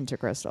crystals, I'm into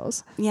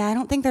crystals. Yeah, I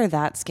don't think they're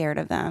that scared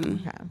of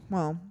them. Okay,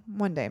 well,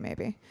 one day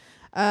maybe.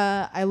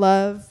 I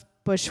love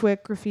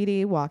Bushwick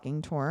graffiti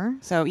walking tour.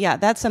 So yeah,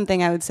 that's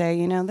something I would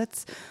say,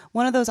 that's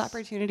one of those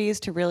opportunities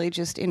to really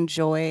just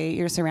enjoy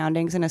your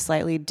surroundings in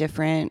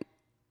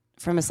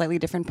from a slightly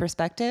different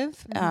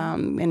perspective,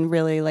 and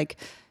really like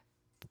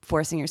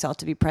forcing yourself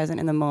to be present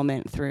in the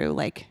moment through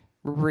like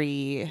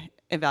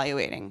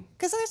re-evaluating.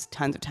 Because there's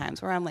tons of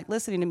times where I'm like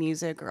listening to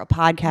music or a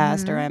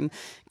podcast or I'm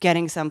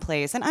getting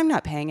someplace and I'm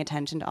not paying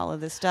attention to all of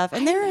this stuff.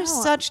 And there are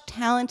such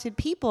talented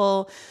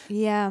people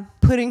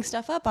putting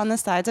stuff up on the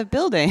sides of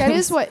buildings. That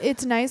is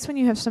it's nice when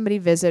you have somebody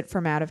visit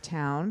from out of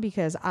town,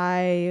 because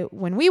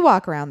when we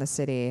walk around the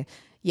city,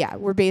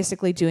 we're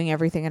basically doing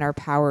everything in our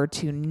power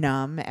to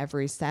numb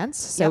every sense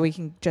so we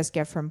can just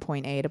get from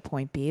point A to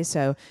point B.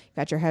 So you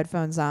got your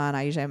headphones on.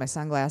 I usually have my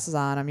sunglasses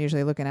on. I'm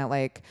usually looking at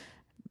like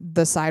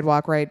the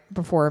sidewalk right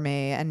before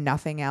me and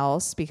nothing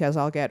else, because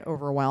I'll get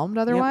overwhelmed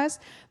otherwise.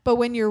 But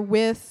when you're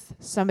with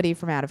somebody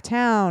from out of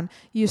town,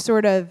 you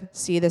sort of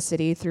see the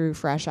city through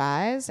fresh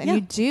eyes, and you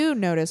do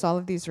notice all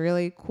of these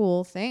really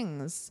cool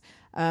things.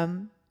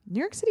 New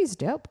York City's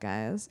dope,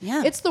 guys.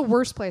 Yeah. It's the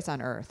worst place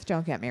on earth,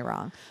 don't get me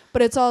wrong.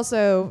 But it's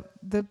also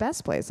the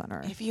best place on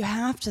earth. If you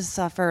have to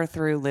suffer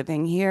through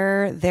living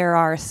here, there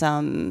are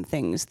some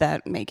things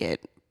that make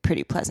it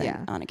pretty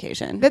pleasant on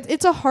occasion.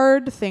 It's a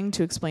hard thing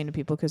to explain to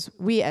people because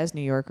we as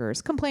New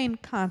Yorkers complain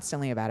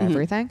constantly about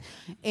everything.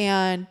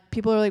 And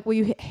people are like, well,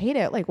 you hate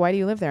it. Like, why do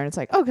you live there? And it's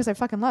like, oh, because I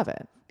fucking love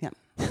it. Yeah.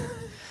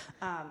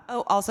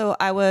 Also,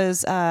 I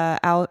was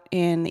out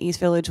in the East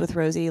Village with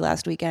Rosie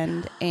last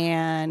weekend,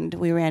 and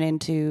we ran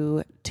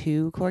into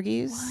 2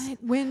 corgis. What?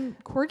 When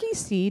corgis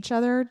see each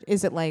other,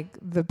 is it like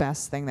the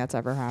best thing that's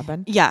ever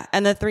happened? Yeah,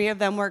 and the 3 of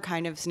them were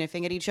kind of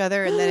sniffing at each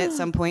other, and then at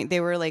some point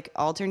they were like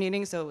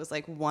alternating, so it was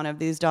like one of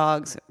these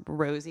dogs,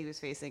 Rosie, was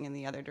facing in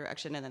the other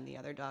direction, and then the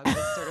other dog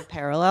was sort of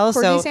parallel.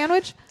 Corgi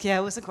sandwich? Yeah,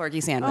 it was a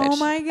corgi sandwich. Oh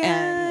my God.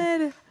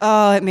 And,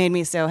 it made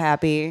me so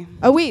happy.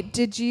 Oh wait,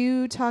 did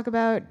you talk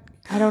about...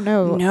 I don't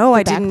know. No,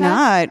 I did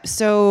not.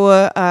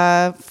 So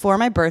for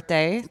my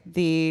birthday,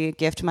 the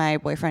gift my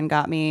boyfriend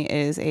got me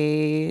is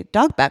a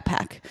dog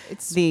backpack.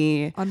 It's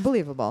the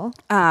unbelievable.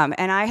 And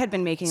I had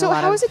been making So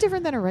how is it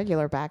different than a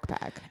regular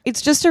backpack?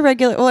 It's just a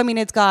regular... Well, I mean,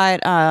 it's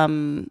got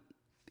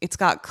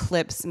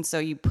clips, and so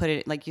you put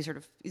it, like, you sort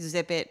of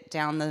zip it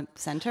down the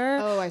center.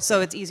 Oh, I see.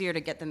 So it's easier to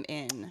get them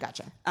in.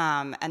 Gotcha.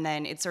 And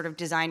then it's sort of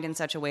designed in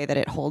such a way that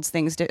it holds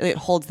things, it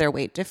holds their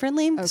weight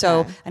differently. Okay.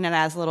 So, and it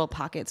has little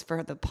pockets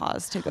for the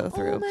paws to go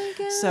through. Oh my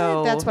God.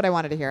 So that's what I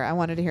wanted to hear. I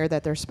wanted to hear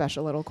that there's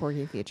special little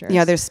corgi features.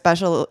 Yeah, there's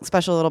special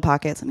little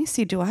pockets. Let me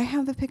see. Do I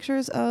have the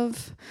pictures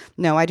of...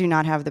 No, I do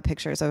not have the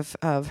pictures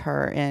of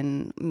her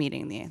in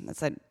meeting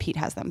that's like Pete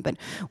has them, but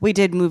we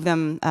did move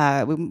them.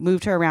 We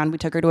moved her around. We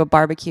took her to a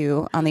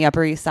barbecue on the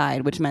Upper East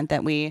Side, which meant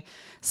that we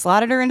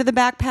slotted her into the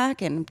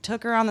backpack and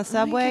took her on the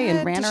subway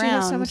and ran around. Did she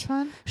have so much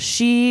fun?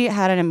 She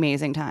had an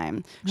amazing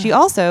time. She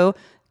also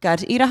got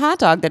to eat a hot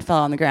dog that fell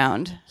on the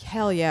ground.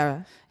 Hell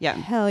yeah. Yeah.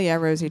 Hell yeah,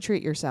 Rosie,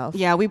 treat yourself.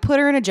 Yeah, we put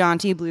her in a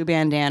jaunty blue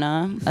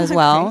bandana as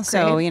well. Great.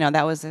 So,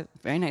 that was a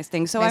very nice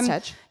thing. So nice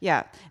touch.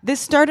 Yeah. This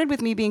started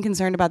with me being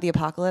concerned about the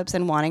apocalypse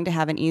and wanting to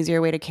have an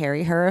easier way to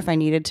carry her if I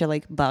needed to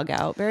like bug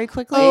out very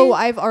quickly. Oh,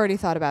 I've already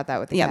thought about that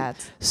with the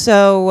cats.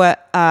 So,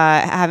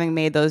 having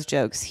made those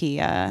jokes,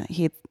 he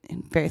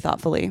very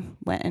thoughtfully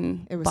went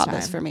and bought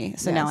this for me.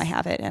 So now I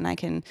have it, and I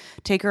can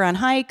take her on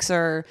hikes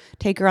or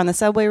take her on the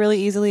subway really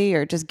easily,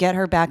 or just get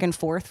her back and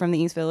forth from the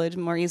East Village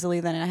more easily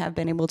than I have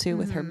been able to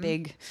with her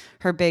big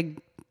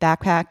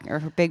backpack or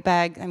her big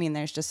bag. I mean,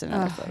 there's just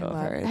another photo of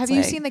her. Have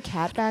you seen the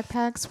cat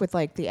backpacks with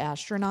like the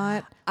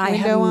astronaut I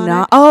window have on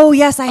not. it? Oh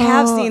yes, I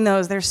have seen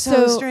those. They're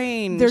so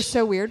strange. They're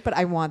so weird, but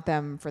I want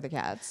them for the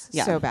cats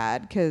so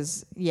bad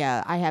because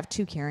I have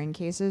 2 carrying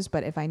cases,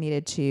 but if I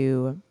needed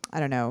to, I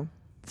don't know,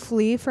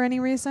 flee for any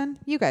reason,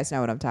 you guys know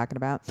what I'm talking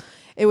about,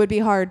 it would be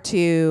hard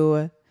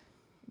to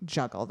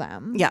juggle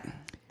them. Yeah.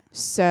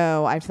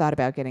 So I've thought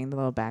about getting the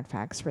little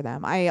backpacks for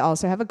them. I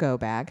also have a go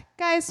bag.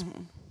 Guys,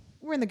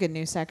 we're in the good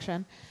news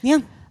section. Yeah.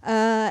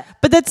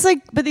 But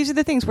these are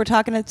the things we're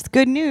talking. It's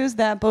good news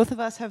that both of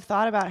us have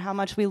thought about how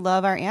much we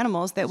love our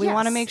animals, that we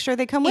want to make sure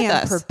they come with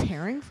us. And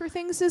preparing for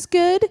things is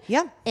good.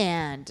 Yeah.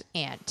 And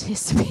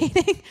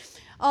anticipating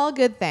all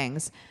good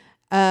things.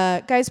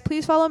 Guys,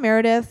 please follow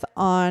Meredith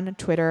on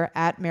Twitter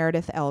at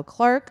Meredith L.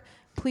 Clark.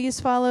 Please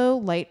follow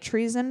Light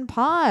Treason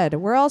Pod.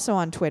 We're also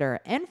on Twitter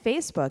and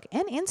Facebook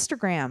and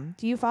Instagram.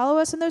 Do you follow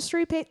us in those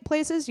 3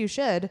 places? You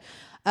should.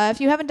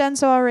 If you haven't done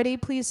so already,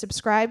 please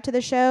subscribe to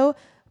the show.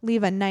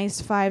 Leave a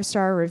nice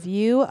 5-star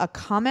review, a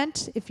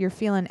comment if you're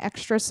feeling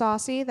extra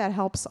saucy. That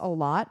helps a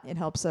lot. It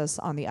helps us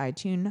on the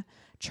iTunes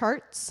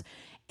charts.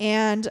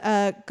 And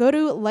go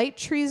to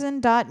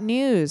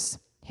lighttreason.news.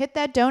 Hit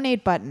that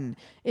donate button.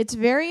 It's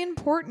very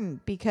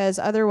important because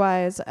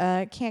otherwise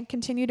I can't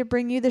continue to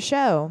bring you the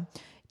show.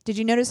 Did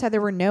you notice how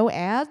there were no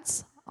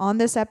ads on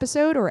this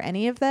episode or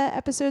any of the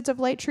episodes of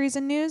Light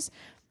Treason News?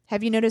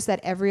 Have you noticed that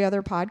every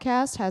other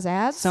podcast has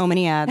ads? So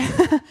many ads.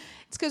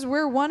 It's because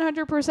we're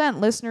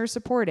 100% listener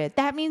supported.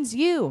 That means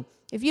you.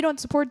 If you don't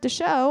support the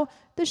show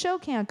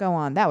can't go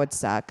on. That would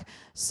suck.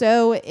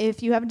 So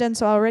if you haven't done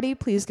so already,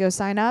 please go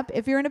sign up.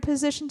 If you're in a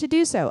position to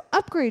do so,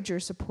 upgrade your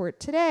support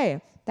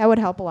today. That would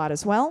help a lot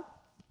as well.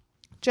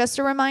 Just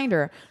a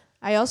reminder,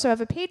 I also have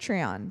a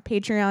Patreon,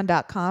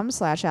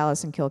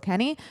 patreon.com/Allison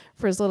Kilkenny.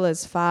 For as little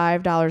as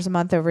 $5 a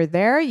month over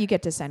there, you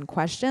get to send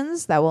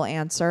questions that we'll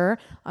answer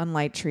on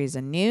Light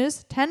Treason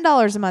News.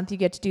 $10 a month, you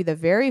get to do the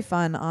very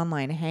fun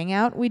online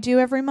hangout we do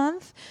every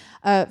month.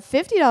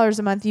 $50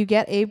 a month, you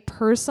get a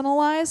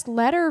personalized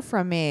letter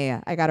from me.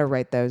 I got to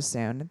write those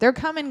soon. They're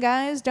coming,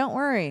 guys. Don't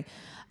worry.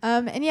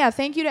 And yeah,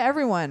 thank you to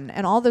everyone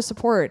and all the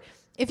support.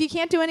 If you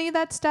can't do any of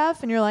that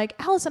stuff and you're like,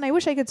 Allison, I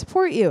wish I could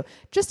support you,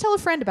 just tell a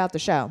friend about the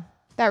show.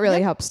 That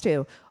really helps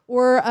too.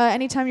 Or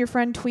anytime your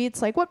friend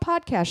tweets, like, what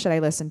podcast should I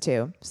listen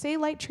to? Say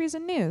Light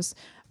Treason News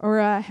or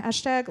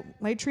hashtag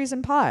Light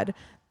Treason Pod.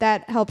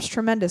 That helps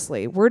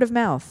tremendously. Word of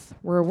mouth.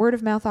 We're a word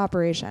of mouth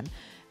operation.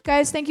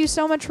 Guys, thank you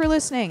so much for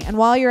listening. And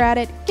while you're at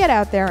it, get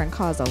out there and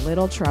cause a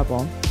little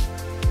trouble.